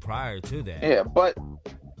anything prior to that, yeah, but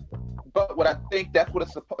what I think that's what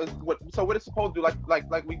it's supposed. What it's supposed to do,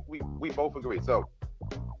 like we both agree. So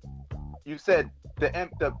you said the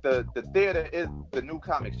theater is the new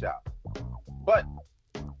comic shop, but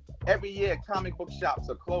every year comic book shops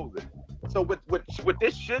are closing. So what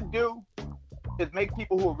this should do is make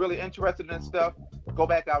people who are really interested in this stuff go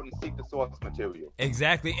back out and seek the source material.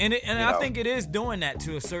 Exactly, and I think it is doing that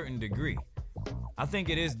to a certain degree. I think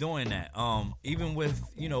it is doing that. Even with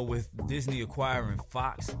Disney acquiring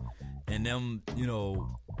Fox and them, you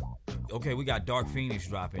know, okay, we got Dark Phoenix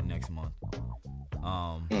dropping next month.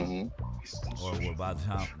 Or by the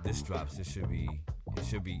time this drops,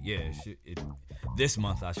 this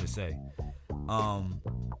month I should say.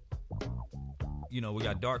 You know, we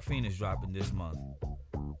got Dark Phoenix dropping this month.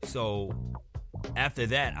 So after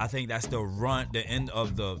that, I think that's the end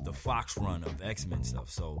of the Fox run of X-Men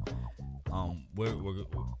stuff. So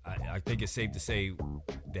I think it's safe to say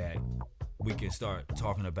that we can start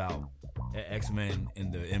talking about X-Men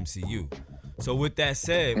in the MCU. So with that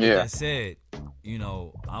said, you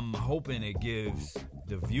know, I'm hoping it gives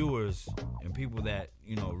the viewers and people that,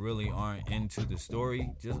 you know, really aren't into the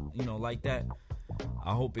story, just, you know, like that.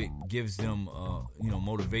 I hope it gives them, you know,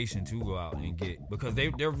 motivation to go out and get, because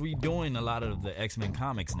they're redoing a lot of the X-Men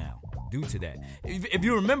comics now due to that. If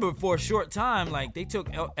you remember, for a short time, like, they took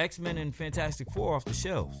X-Men and Fantastic Four off the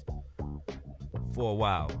shelves for a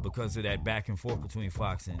while because of that back and forth between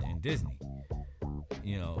Fox and Disney.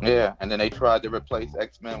 You know. Yeah, and then they tried to replace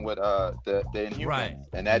X-Men with the Inhumans, right,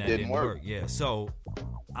 and that didn't work. Yeah, so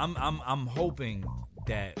I'm hoping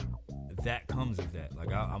that comes of that.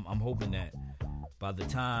 Like I'm hoping that by the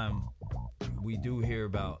time we do hear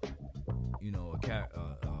about, you know,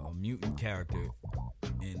 a mutant character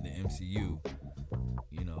in the MCU,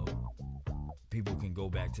 you know, people can go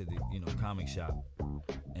back to the, you know, comic shop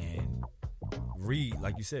and read,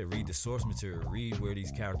 like you said, read the source material, read where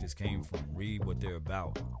these characters came from, read what they're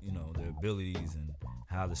about, you know, their abilities and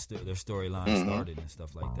how their storyline started and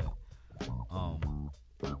stuff like that.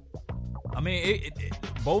 I mean, it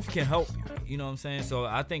both can help, you know what I'm saying? So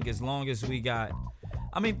I think as long as we got,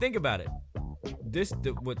 I mean, think about it.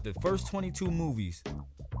 With the first 22 movies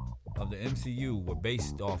of the MCU were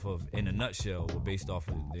based off of, in a nutshell, were based off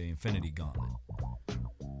of the Infinity Gauntlet.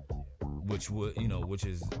 Which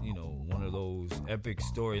is, you know, one of those epic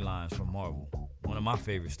storylines from Marvel. One of my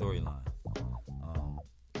favorite storylines.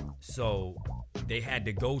 So they had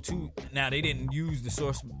to go to, now they didn't use the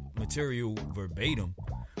source material verbatim,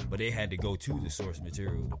 but they had to go to the source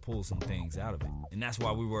material to pull some things out of it. And that's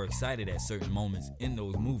why we were excited at certain moments in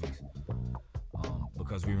those movies.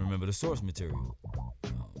 Because we remember the source material.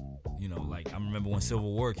 You know, like I remember when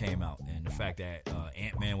Civil War came out, and the fact that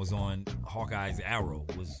Ant-Man was on Hawkeye's arrow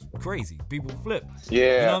was crazy. People flipped. Yeah.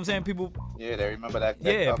 You know what I'm saying? People. Yeah, they remember that.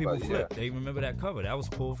 Yeah, cover, people flipped. They remember that cover. That was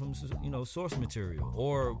pulled from, you know, source material.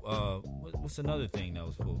 Or what's another thing that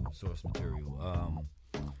was pulled from source material?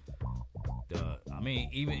 I mean,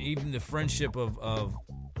 even the friendship of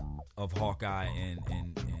Hawkeye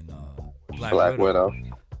and Black Widow.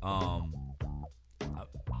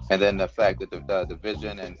 And then the fact that the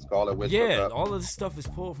Vision and Scarlet Witch. Yeah, all of this stuff is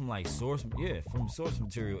pulled from like source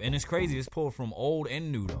material, and it's crazy. It's pulled from old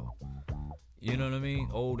and new though. You know what I mean?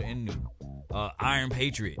 Old and new. Iron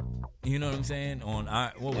Patriot. You know what I'm saying? On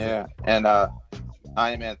what was it? And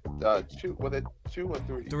Iron Man 2. Was it 2 or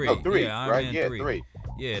 3? 3. No, 3. Yeah, Iron right? Man Yeah, 3. 3.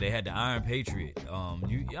 Yeah, they had the Iron Patriot.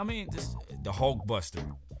 Just the Hulk Buster.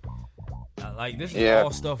 Like this is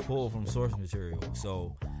all stuff pulled from source material.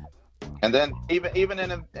 So. And then even in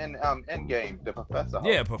Endgame, the Professor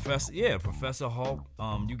Hulk. Professor Hulk.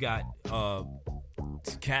 You got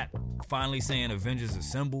Cap finally saying Avengers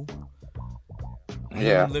Assemble.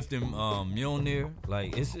 Yeah. Lifting Mjolnir.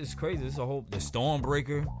 Like it's crazy. It's a whole the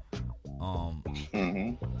Stormbreaker.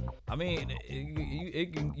 I mean, you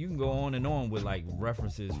can go on and on with like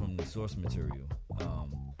references from the source material.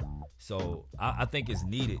 So I think it's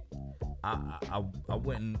needed. I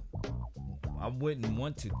wouldn't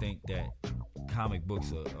want to think that comic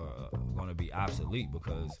books are going to be obsolete,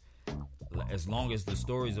 because as long as the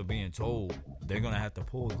stories are being told, they're going to have to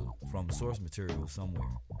pull from source material somewhere,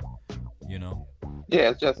 you know?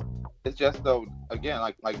 Yeah, it's just though, again,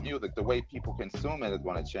 like music, the way people consume it is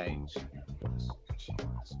going to change.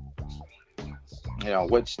 You know,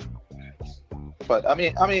 but I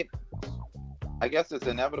mean, I guess it's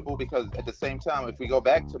inevitable, because at the same time, if we go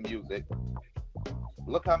back to music,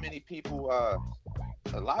 look how many people,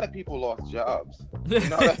 a lot of people lost jobs. You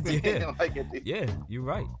know what I mean? Yeah, you're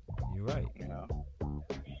right. You know,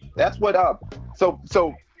 that's what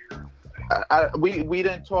we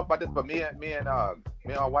didn't talk about this, but me and our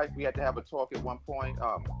wife, we had to have a talk at one point,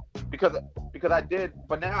 because I did,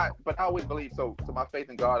 but I always believe, so my faith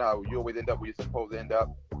in God, how you always end up where you're supposed to end up.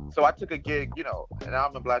 So I took a gig, you know, and I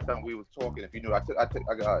remember last time we was talking, if you knew, I took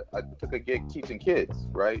a gig teaching kids,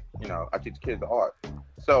 right? You know, I teach kids the art.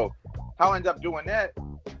 So how I ended up doing that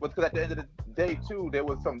was because at the end of the day too, there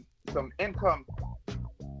was some income.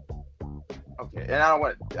 Okay, and I'm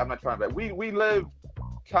not trying to, we live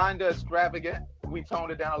kind of extravagant. We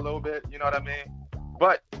toned it down a little bit, you know what I mean?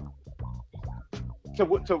 But to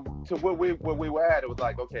where we were at, it was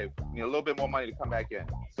like, okay, you know, a little bit more money to come back in.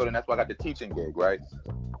 So then that's why I got the teaching gig, right?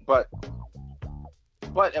 But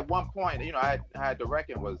at one point, you know, I had to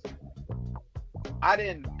reckon was I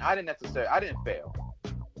didn't fail.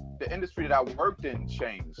 The industry that I worked in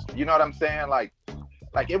changed. You know what I'm saying? Like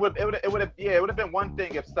it would have been one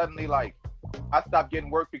thing if suddenly like I stopped getting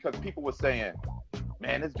work because people were saying,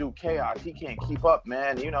 man, this dude Chaos, he can't keep up,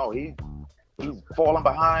 man. You know, he's falling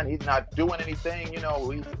behind. He's not doing anything. You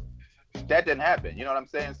know, that didn't happen. You know what I'm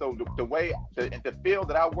saying? So the way the field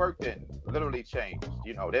that I worked in literally changed.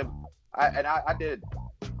 You know, I did.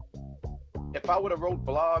 If I would have wrote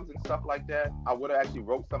blogs and stuff like that, I would have actually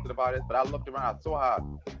wrote something about it. But I looked around, I saw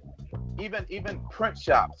how even print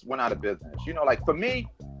shops went out of business. You know, like for me,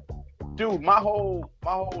 dude, my whole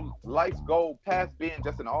life's goal, past being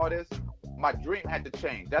just an artist, my dream had to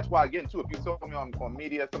change. That's why, again, too, if you saw me on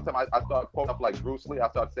media, sometimes I start quoting up like Bruce Lee. I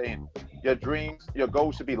start saying, your dreams, your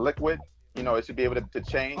goals should be liquid. You know, it should be able to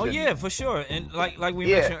change. Oh, yeah, for sure. And like we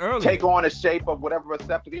mentioned earlier, take on the shape of whatever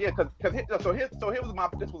receptacle. Yeah, this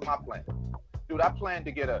was my plan. Dude, I planned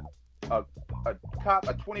to get a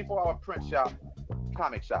 24-hour print shop,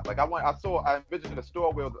 comic shop. Like I envisioned a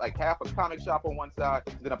store where it was like half a comic shop on one side,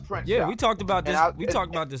 then a print shop. Yeah, we talked about this. We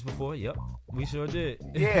talked about this before. Yep, we sure did.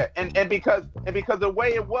 Yeah, and because the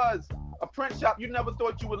way it was, a print shop, you never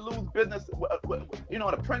thought you would lose business, you know,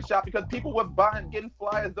 in a print shop because people were getting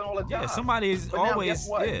flyers done all the time. Yeah, somebody's but always,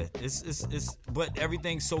 now, yeah, it's, but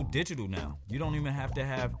everything's so digital now. You don't even have to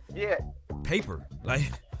have paper.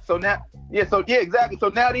 Like, so now, exactly. So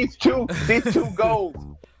now these two goals,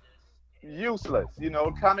 useless. You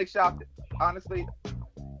know, comic shop, honestly,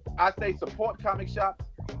 I say support comic shops,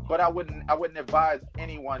 but I wouldn't advise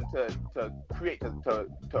anyone to create to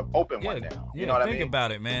open one now. You know what I mean? Think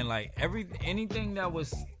about it, man. Like anything that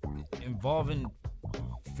was involving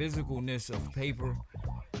physicalness of paper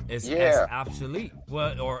is obsolete.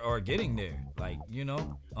 Well, or getting there. Like, you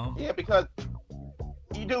know. Yeah, because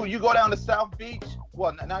you go down to South Beach.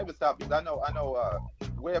 Well, not even South Beach. I know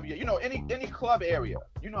wherever you know any club area.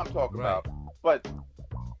 You know what I'm talking about. But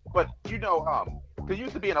you know because you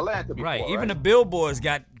used to be in Atlanta before, right? Even the billboards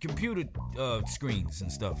got computer screens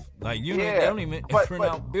and stuff. Like they don't even print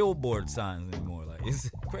out billboard signs anymore. Like, it's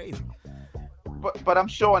crazy. But I'm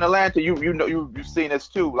sure in Atlanta you've seen this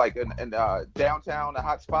too. Like in downtown, the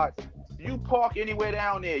hot spots. You park anywhere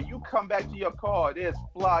down there, you come back to your car, there's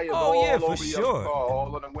flyers all over your car,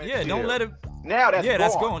 all on the windshield. Yeah, don't let it. Now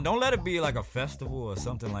that's gone. Don't let it be like a festival or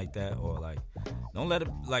something like that, or like, don't let it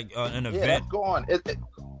like an event. Yeah, that's gone.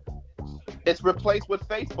 It's replaced with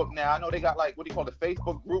Facebook now. I know they got like, what do you call it,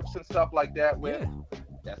 Facebook groups and stuff like that, where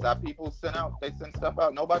that's how people send stuff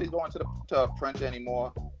out. Nobody's going to print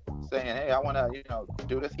anymore, saying, hey, I want to,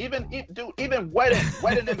 do this. Even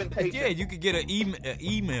wedding invitations. Yeah, you could get an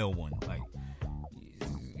email one. Like,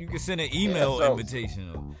 you could send an email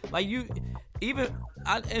invitation. Like,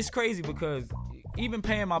 it's crazy because even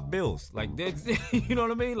paying my bills, like, you know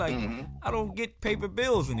what I mean? Like, I don't get paper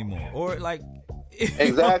bills anymore, or like.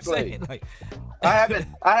 Exactly. Like, I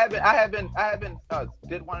haven't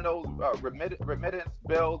did one of those remittance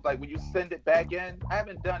bills, like when you send it back in. I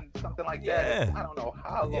haven't done something like that. I don't know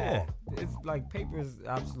how long. Yeah, it's like paper is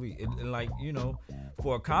obsolete. And like,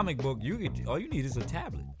 for a comic book, all you need is a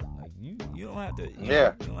tablet. Like you don't have to.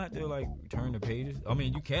 You don't have to like turn the pages. I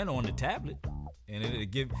mean, you can on the tablet, and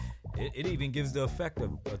it even gives the effect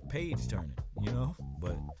of a page turning.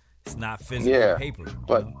 But it's not physical paper.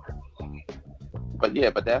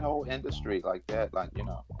 But that whole industry like that, like,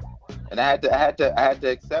 and I had to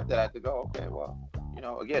accept that. I had to go, okay, well,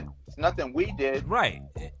 again, it's nothing we did. Right.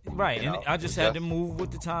 And I just had to move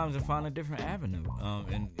with the times and find a different avenue.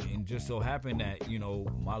 And just so happened that,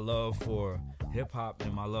 my love for hip hop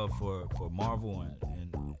and my love for Marvel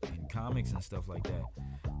and comics and stuff like that,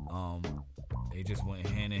 they just went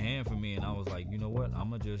hand in hand for me. And I was like, you know what?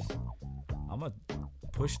 I'm going to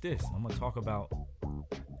push this. I'm going to talk about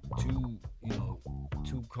two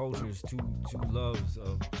cultures, two loves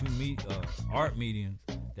of art mediums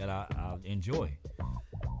that I enjoy,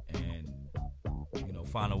 and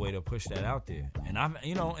find a way to push that out there. And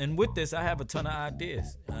and with this, I have a ton of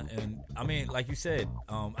ideas. And I mean, like you said,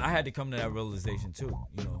 I had to come to that realization too.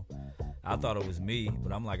 I thought it was me,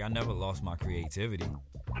 but I'm like, I never lost my creativity.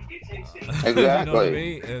 Exactly. You know what I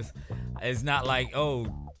mean? It's not like,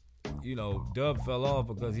 Dub fell off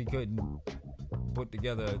because he couldn't put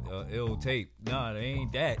together a ill tape. No, it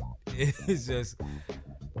ain't that. It's just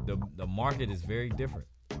the market is very different.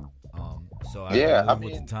 So I move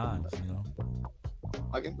with the times,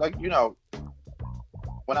 Like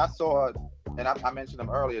when I saw, and I mentioned them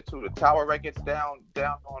earlier too, the Tower Records down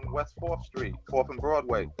on West 4th Street, 4th and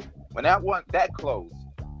Broadway. When that closed,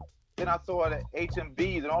 then I saw the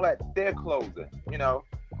HMVs and all that, they're closing.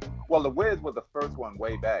 Well, the Wiz was the first one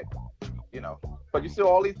way back. But you see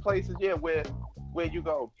all these places, where you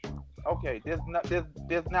go, okay, there's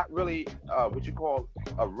not really what you call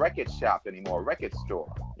a record shop anymore, a record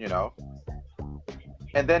store,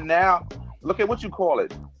 And then now, look at what you call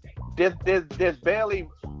it. There's barely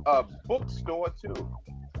a bookstore too,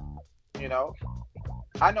 I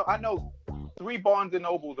know. 3 Barnes and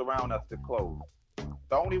Nobles around us that closed.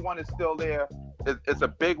 The only one that's still there is a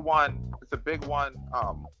big one. It's a big one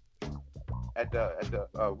at the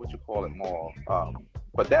what you call it mall.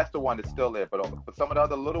 But that's the one that's still there. But some of the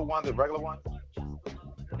other little ones, the regular ones,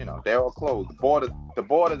 you know, they're all closed. The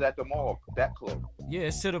borders at the mall, that closed. Yeah,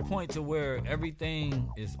 it's to the point to where everything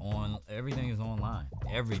is online. Everything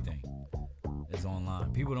is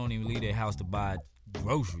online. People don't even leave their house to buy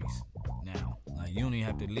groceries now. Like, you don't even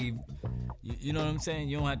have to leave. You know what I'm saying?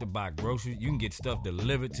 You don't have to buy groceries. You can get stuff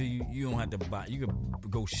delivered to you. You don't have to buy. You can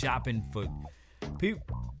go shopping for people.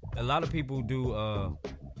 A lot of people do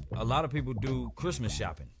Christmas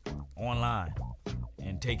shopping online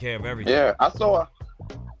and take care of everything. Yeah, I saw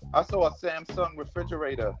a Samsung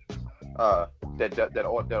refrigerator that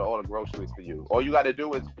order groceries for you. All you got to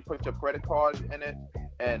do is put your credit card in it,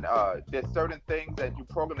 and there's certain things that you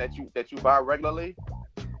program that you buy regularly.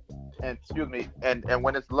 And and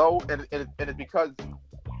when it's low, and it's because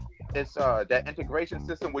it's that integration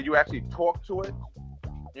system where you actually talk to it.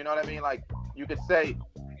 You know what I mean? Like, you could say,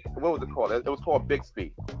 what was it called? It was called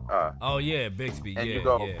Bixby. Oh yeah, Bixby. And yeah, you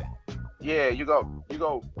go, yeah. you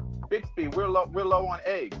go, Bixby. We're low on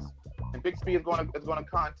eggs, and Bixby is going to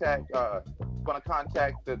contact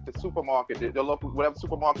the supermarket, the local, whatever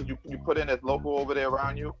supermarket you put in that's local over there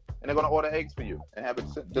around you, and they're going to order eggs for you and have it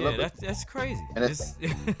delivered. Yeah, that's crazy. And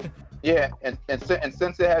yeah, and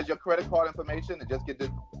since it has your credit card information, it just gets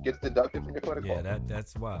deducted from your credit card. Yeah,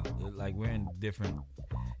 that's wild. Like, we're in different.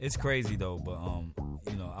 It's crazy though, but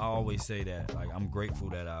you know, I always say that, like, I'm grateful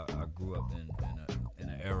that I grew up in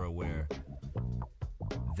an era where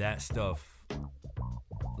that stuff,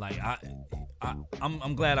 like,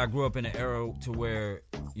 I'm glad I grew up in an era to where,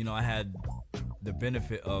 you know, I had the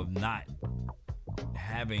benefit of not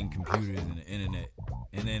having computers and the internet,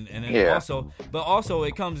 and then yeah. also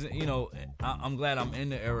it comes, you know, I'm glad I'm in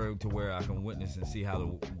the era to where I can witness and see how the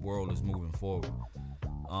world is moving forward.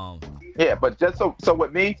 Yeah, but just so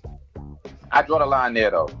with me, I draw the line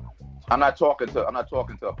there though. I'm not talking to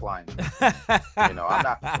appliances. You know, I'm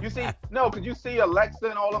not. You see, no, because you see Alexa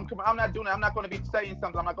and all them. I'm not doing it. I'm not going to be saying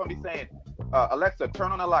something. I'm not going to be saying, Alexa,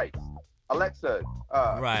 turn on the lights. Alexa,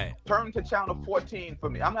 right. Turn to channel 14 for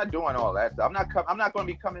me. I'm not doing all that. I'm not going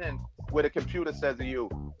to be coming in where the computer says to you,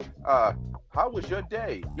 how was your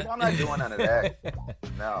day? You know, I'm not doing none of that.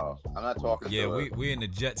 No, I'm not talking. Yeah, to we in the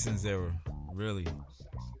Jetsons era, really.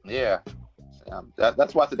 Yeah,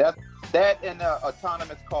 that's why I said that and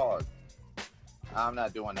autonomous cars. I'm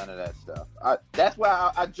not doing none of that stuff. That's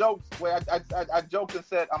why I joked. I joked and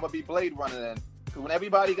said I'm gonna be Blade Runner then. Because when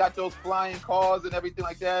everybody got those flying cars and everything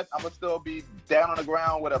like that, I'm gonna still be down on the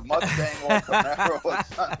ground with a Mustang or a Camaro or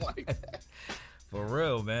something like that. For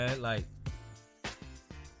real, man. Like,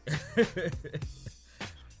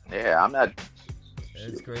 yeah, I'm not.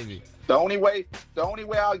 It's crazy. The only way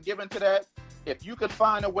I'll give into that, if you could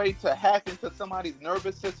find a way to hack into somebody's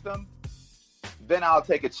nervous system, then I'll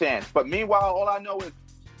take a chance. But meanwhile, all I know is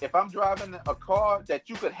if I'm driving a car that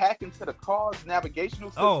you could hack into the car's navigational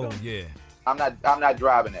system. Oh yeah. I'm not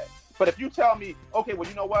driving that. But if you tell me, okay, well,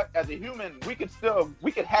 you know what? As a human, we could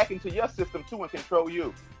hack into your system too and control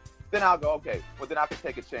you. Then I'll go, okay. Well, then I can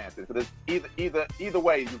take a chance. Because either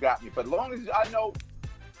way, you got me. But as long as I know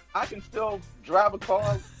I can still drive a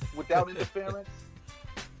car without interference,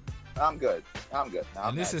 I'm good.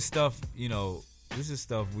 And this is stuff, you know. This is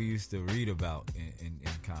stuff we used to read about in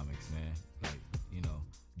comics, man. Like, you know,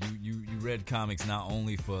 you read comics not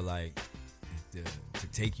only for like to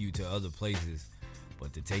take you to other places,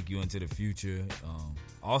 but to take you into the future.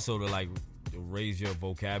 Also to like raise your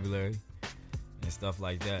vocabulary and stuff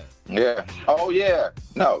like that. Yeah. Oh yeah.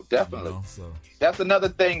 No, definitely. You know, so that's another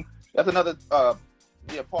thing. That's another part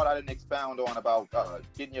I didn't expound on about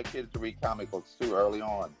getting your kids to read comic books too early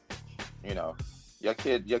on. You know, your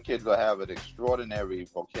kids will have an extraordinary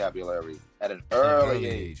vocabulary at an early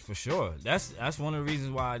age. For sure. That's one of the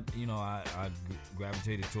reasons why, you know, I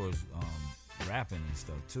gravitated towards rapping and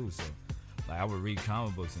stuff too. So like I would read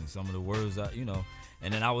comic books and some of the words you know,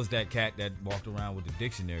 and then I was that cat that walked around with the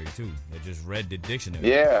dictionary too, that just read the dictionary.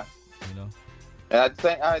 Yeah. You know. And I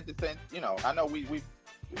just think, you know, I know we've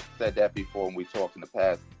said that before when we talked in the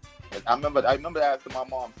past. And I remember asking my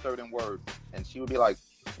mom certain words, and she would be like,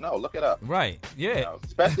 "No, look it up." Right. Yeah. You know,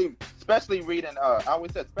 especially reading. I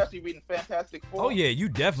always said, especially reading Fantastic Four. Oh yeah, you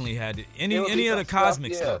definitely had to. Any of the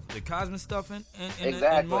cosmic stuff, the cosmic stuff in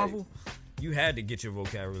Marvel, you had to get your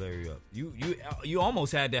vocabulary up. You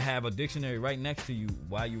almost had to have a dictionary right next to you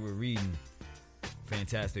while you were reading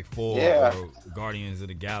Fantastic Four or Guardians of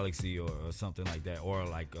the Galaxy or something like that, or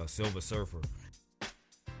like a Silver Surfer.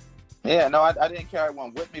 Yeah, no, I didn't carry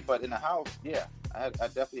one with me, but in the house, yeah, I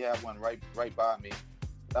definitely have one right by me.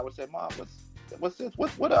 I would say, Mom, what's this?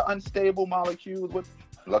 What are unstable molecules? What?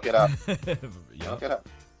 Look it up. Yep. Look it up.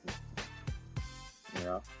 You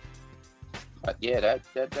know, but yeah, that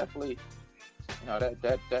definitely, you know,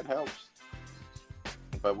 that helps.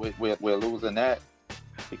 But we're losing that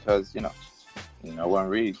because you know, one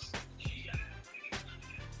reads.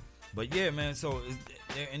 But yeah, man. So, is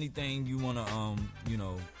there anything you wanna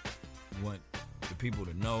want the people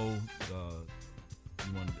to know?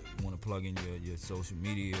 You want to plug in your social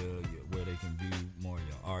media, where they can view more of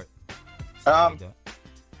your art? Like that?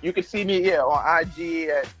 You can see me on IG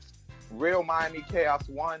at Real Miami Chaos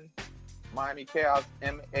 1, Miami Chaos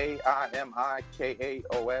MAIMIKAOS.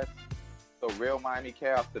 So Real Miami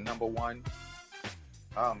Chaos, the number 1.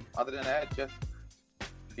 Other than that, just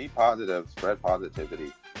be positive, spread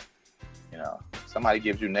positivity. You know, somebody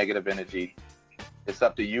gives you negative energy, it's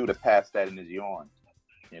up to you to pass that energy on.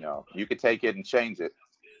 You know, you could take it and change it.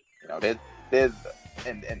 You know, there's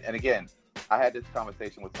and again, I had this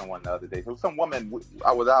conversation with someone the other day. So some woman,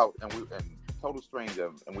 I was out and total stranger,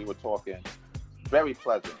 and we were talking, very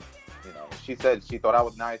pleasant. You know, she said she thought I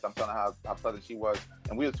was nice. I'm telling her how pleasant she was,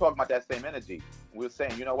 and we were talking about that same energy. We were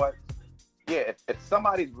saying, you know what? Yeah, if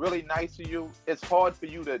somebody's really nice to you, it's hard for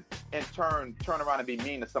you to in turn turn around and be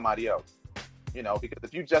mean to somebody else. You know, because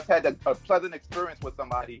if you just had a pleasant experience with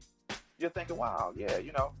somebody, you're thinking, wow, yeah,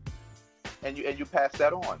 you know, and you pass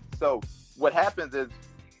that on. So what happens is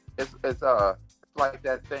it's like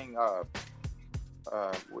that thing.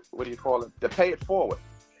 What do you call it? To pay it forward.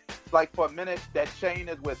 It's like for a minute that chain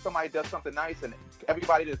is where somebody does something nice and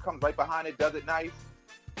everybody that comes right behind it does it nice.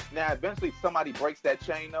 Now eventually somebody breaks that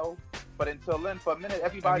chain though. But until then, for a minute,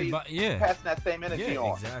 everybody passing that same energy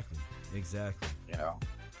on. Exactly. You know.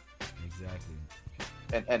 Exactly.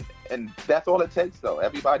 And that's all it takes though.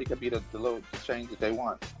 Everybody could be the little change that they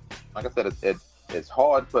want. Like I said, it's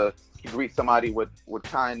hard to greet somebody with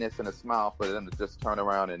kindness and a smile for them to just turn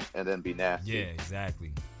around and then be nasty. Yeah,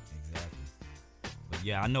 exactly. But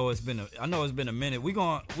yeah, I know it's been a minute. We're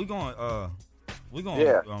going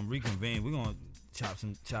reconvene. We're gonna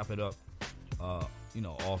chop it up.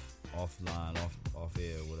 Offline, off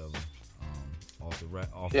air, whatever. Off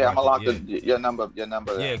I'm gonna lock your number.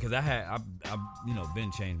 Yeah, because I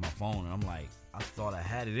been changed my phone, and I'm like, I thought I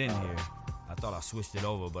had it in here. I thought I switched it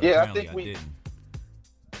over, but apparently I didn't.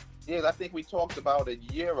 Yeah, I think we talked about it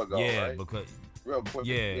a year ago. Yeah, right? because real quick.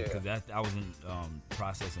 Yeah, because I was in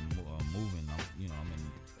process of moving. I'm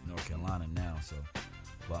in North Carolina now, so.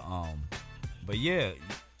 But yeah.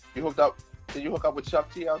 You hooked up. Did you hook up with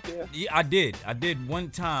Chuck T out there? Yeah, I did. I did one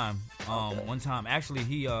time. Okay. One time, actually,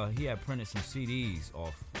 he had printed some CDs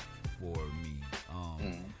off for me.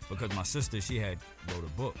 Because my sister, she had wrote a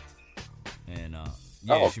book, and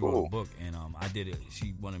she wrote a book, and I did it.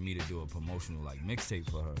 She wanted me to do a promotional like mixtape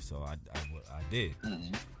for her, so I did.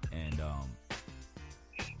 Mm-hmm. And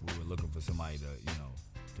we were looking for somebody to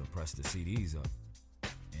press the CDs up,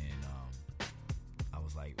 and I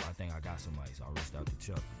was like, well, I think I got somebody, so I reached out to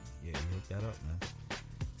Chuck. Yeah, he hooked that up, man.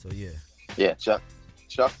 So yeah. Yeah, Chuck.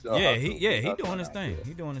 He doing his thing.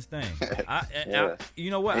 He doing his thing. I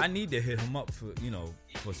you know what? I need to hit him up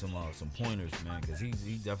for some pointers, man, because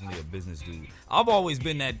he's definitely a business dude. I've always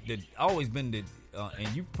been and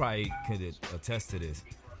you probably could attest to this.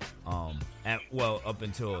 Up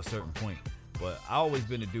until a certain point, but I always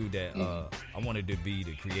been a dude that I wanted to be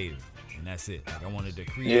the creator, and that's it. Like I wanted to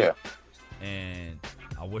create, and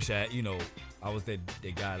I wish I was that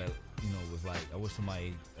guy that was like, I wish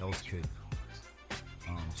somebody else could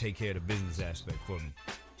take care of the business aspect for me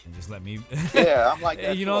and just let me. Yeah, I'm like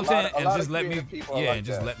that. You know what I'm saying? And just let me.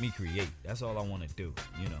 Let me create. That's all I want to do.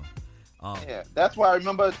 Yeah, that's why I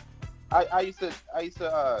remember. I used to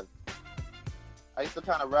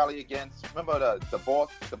kind of rally against. Remember the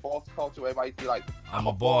boss culture. Everybody used to be like, I'm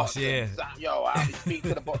a boss. Yeah. Yo, I speak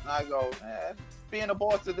to the boss, and I go, being a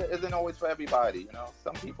boss isn't always for everybody.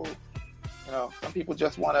 Some people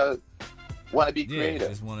just want to be creative.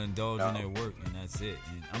 Just want to indulge in their work, and that's it.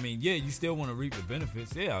 And, I mean, you still want to reap the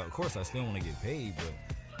benefits. Yeah, of course, I still want to get paid, but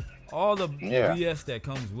all the BS that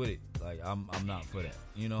comes with it, like I'm not for that.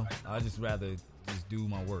 I just rather just do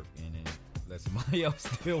my work and then let somebody else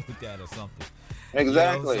deal with that or something.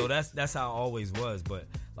 Exactly. So that's how I always was. But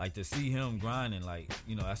like to see him grinding, like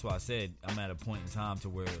that's why I said I'm at a point in time to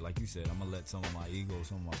where, like you said, I'm gonna let some of my ego,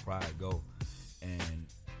 some of my pride go, and.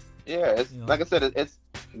 Yeah, it's like I said, it's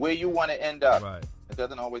where you want to end up. Right. It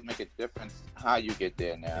doesn't always make a difference how you get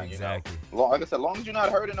there now. Exactly. Like I said, as long as you're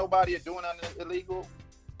not hurting nobody or doing nothing illegal,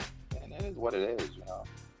 and it is what it is.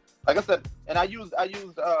 Like I said, and I used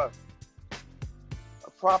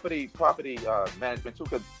property management too,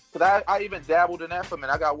 because I even dabbled in that for a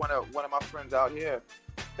minute. I got one of my friends out here.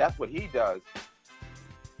 That's what he does,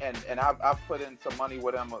 and I've put in some money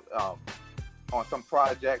with him on some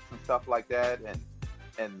projects and stuff like that,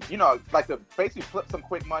 and you know, like to basically flip some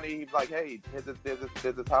quick money. He's like, hey, there's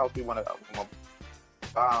this house we want to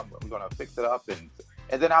we're gonna fix it up,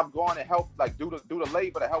 and then I'm going to help like do the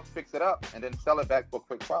labor to help fix it up and then sell it back for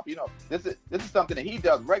quick profit. You know, this is something that he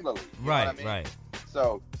does regularly. You know what I mean? Right.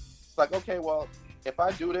 So it's like, okay, well, if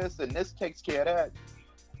I do this and this takes care of that,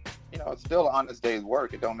 you know, it's still an honest day's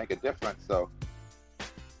work. It don't make a difference. So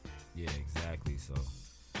yeah, exactly. So,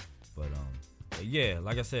 but yeah,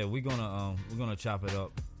 like I said, we're gonna chop it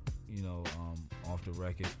up, you know, off the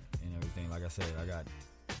record and everything. Like I said, I got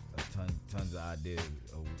tons of ideas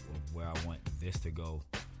of where I want this to go,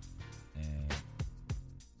 and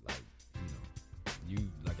like, you know,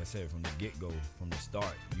 like I said, from the get-go, from the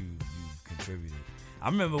start, you contributed. I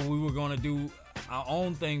remember we were gonna do our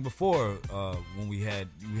own thing before, when we had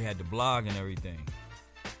the blog and everything.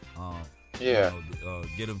 Yeah. You know,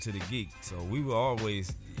 get them to the geek. So we were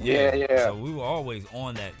always yeah. So we were always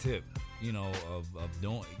on that tip, you know, of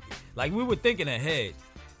doing, like, we were thinking ahead.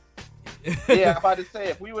 Yeah, I'm about to say,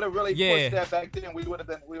 if we would have really pushed that back then, we would have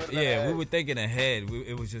been. Yeah, we were thinking ahead.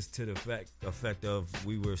 It was just to the effect of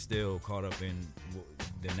we were still caught up in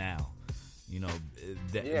the now. You know,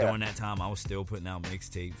 during that time, I was still putting out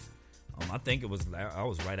mixtapes. I think I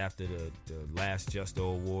was right after the last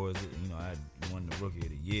Justo Awards. You know, I had won the Rookie of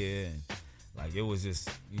the Year, and like, it was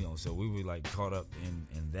just, you know, so we were like caught up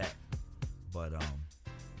in that. But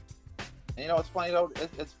you know, it's funny though.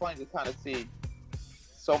 It's funny to kind of see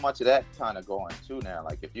so much of that kind of going too now.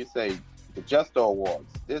 Like, if you say the Justo Awards,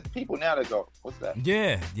 there's people now that go, "What's that?"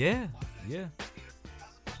 Yeah.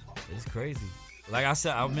 It's crazy. Like I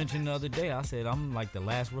said, I mentioned the other day, I said I'm like the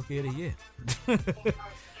last Rookie of the Year.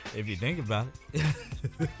 If you think about it.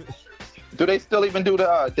 Do they still even do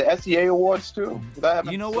the SEA Awards too?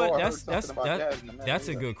 You know what? That's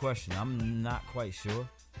a good question. I'm not quite sure.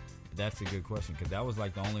 That's a good question, because that was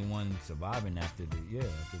like the only one surviving after the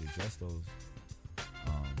Justos.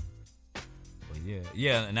 But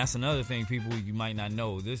yeah, and that's another thing, people, you might not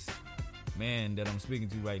know. This man that I'm speaking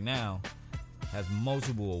to right now has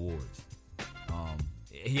multiple awards.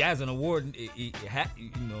 He has an award. You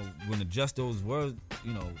know, when the Justos were,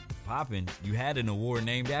 you know, popping, you had an award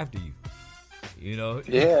named after you. You know.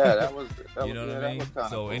 Yeah, that was. You know what I mean? So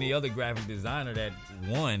cool. Any other graphic designer that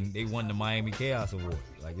they won the Miami Chaos Award.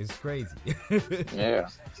 Like, it's crazy. Yeah.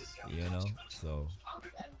 You know. So.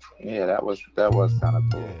 Yeah, that was kind of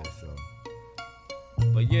cool. Yeah. So.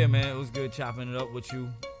 But yeah, man, it was good chopping it up with you.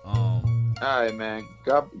 All right, man.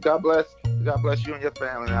 God bless you and your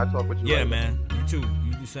family. I'll talk with you. Yeah, later. man. You too.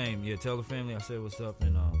 You the same. Yeah, tell the family I said what's up,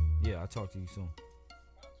 and I'll talk to you soon.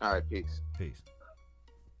 All right, peace. Peace.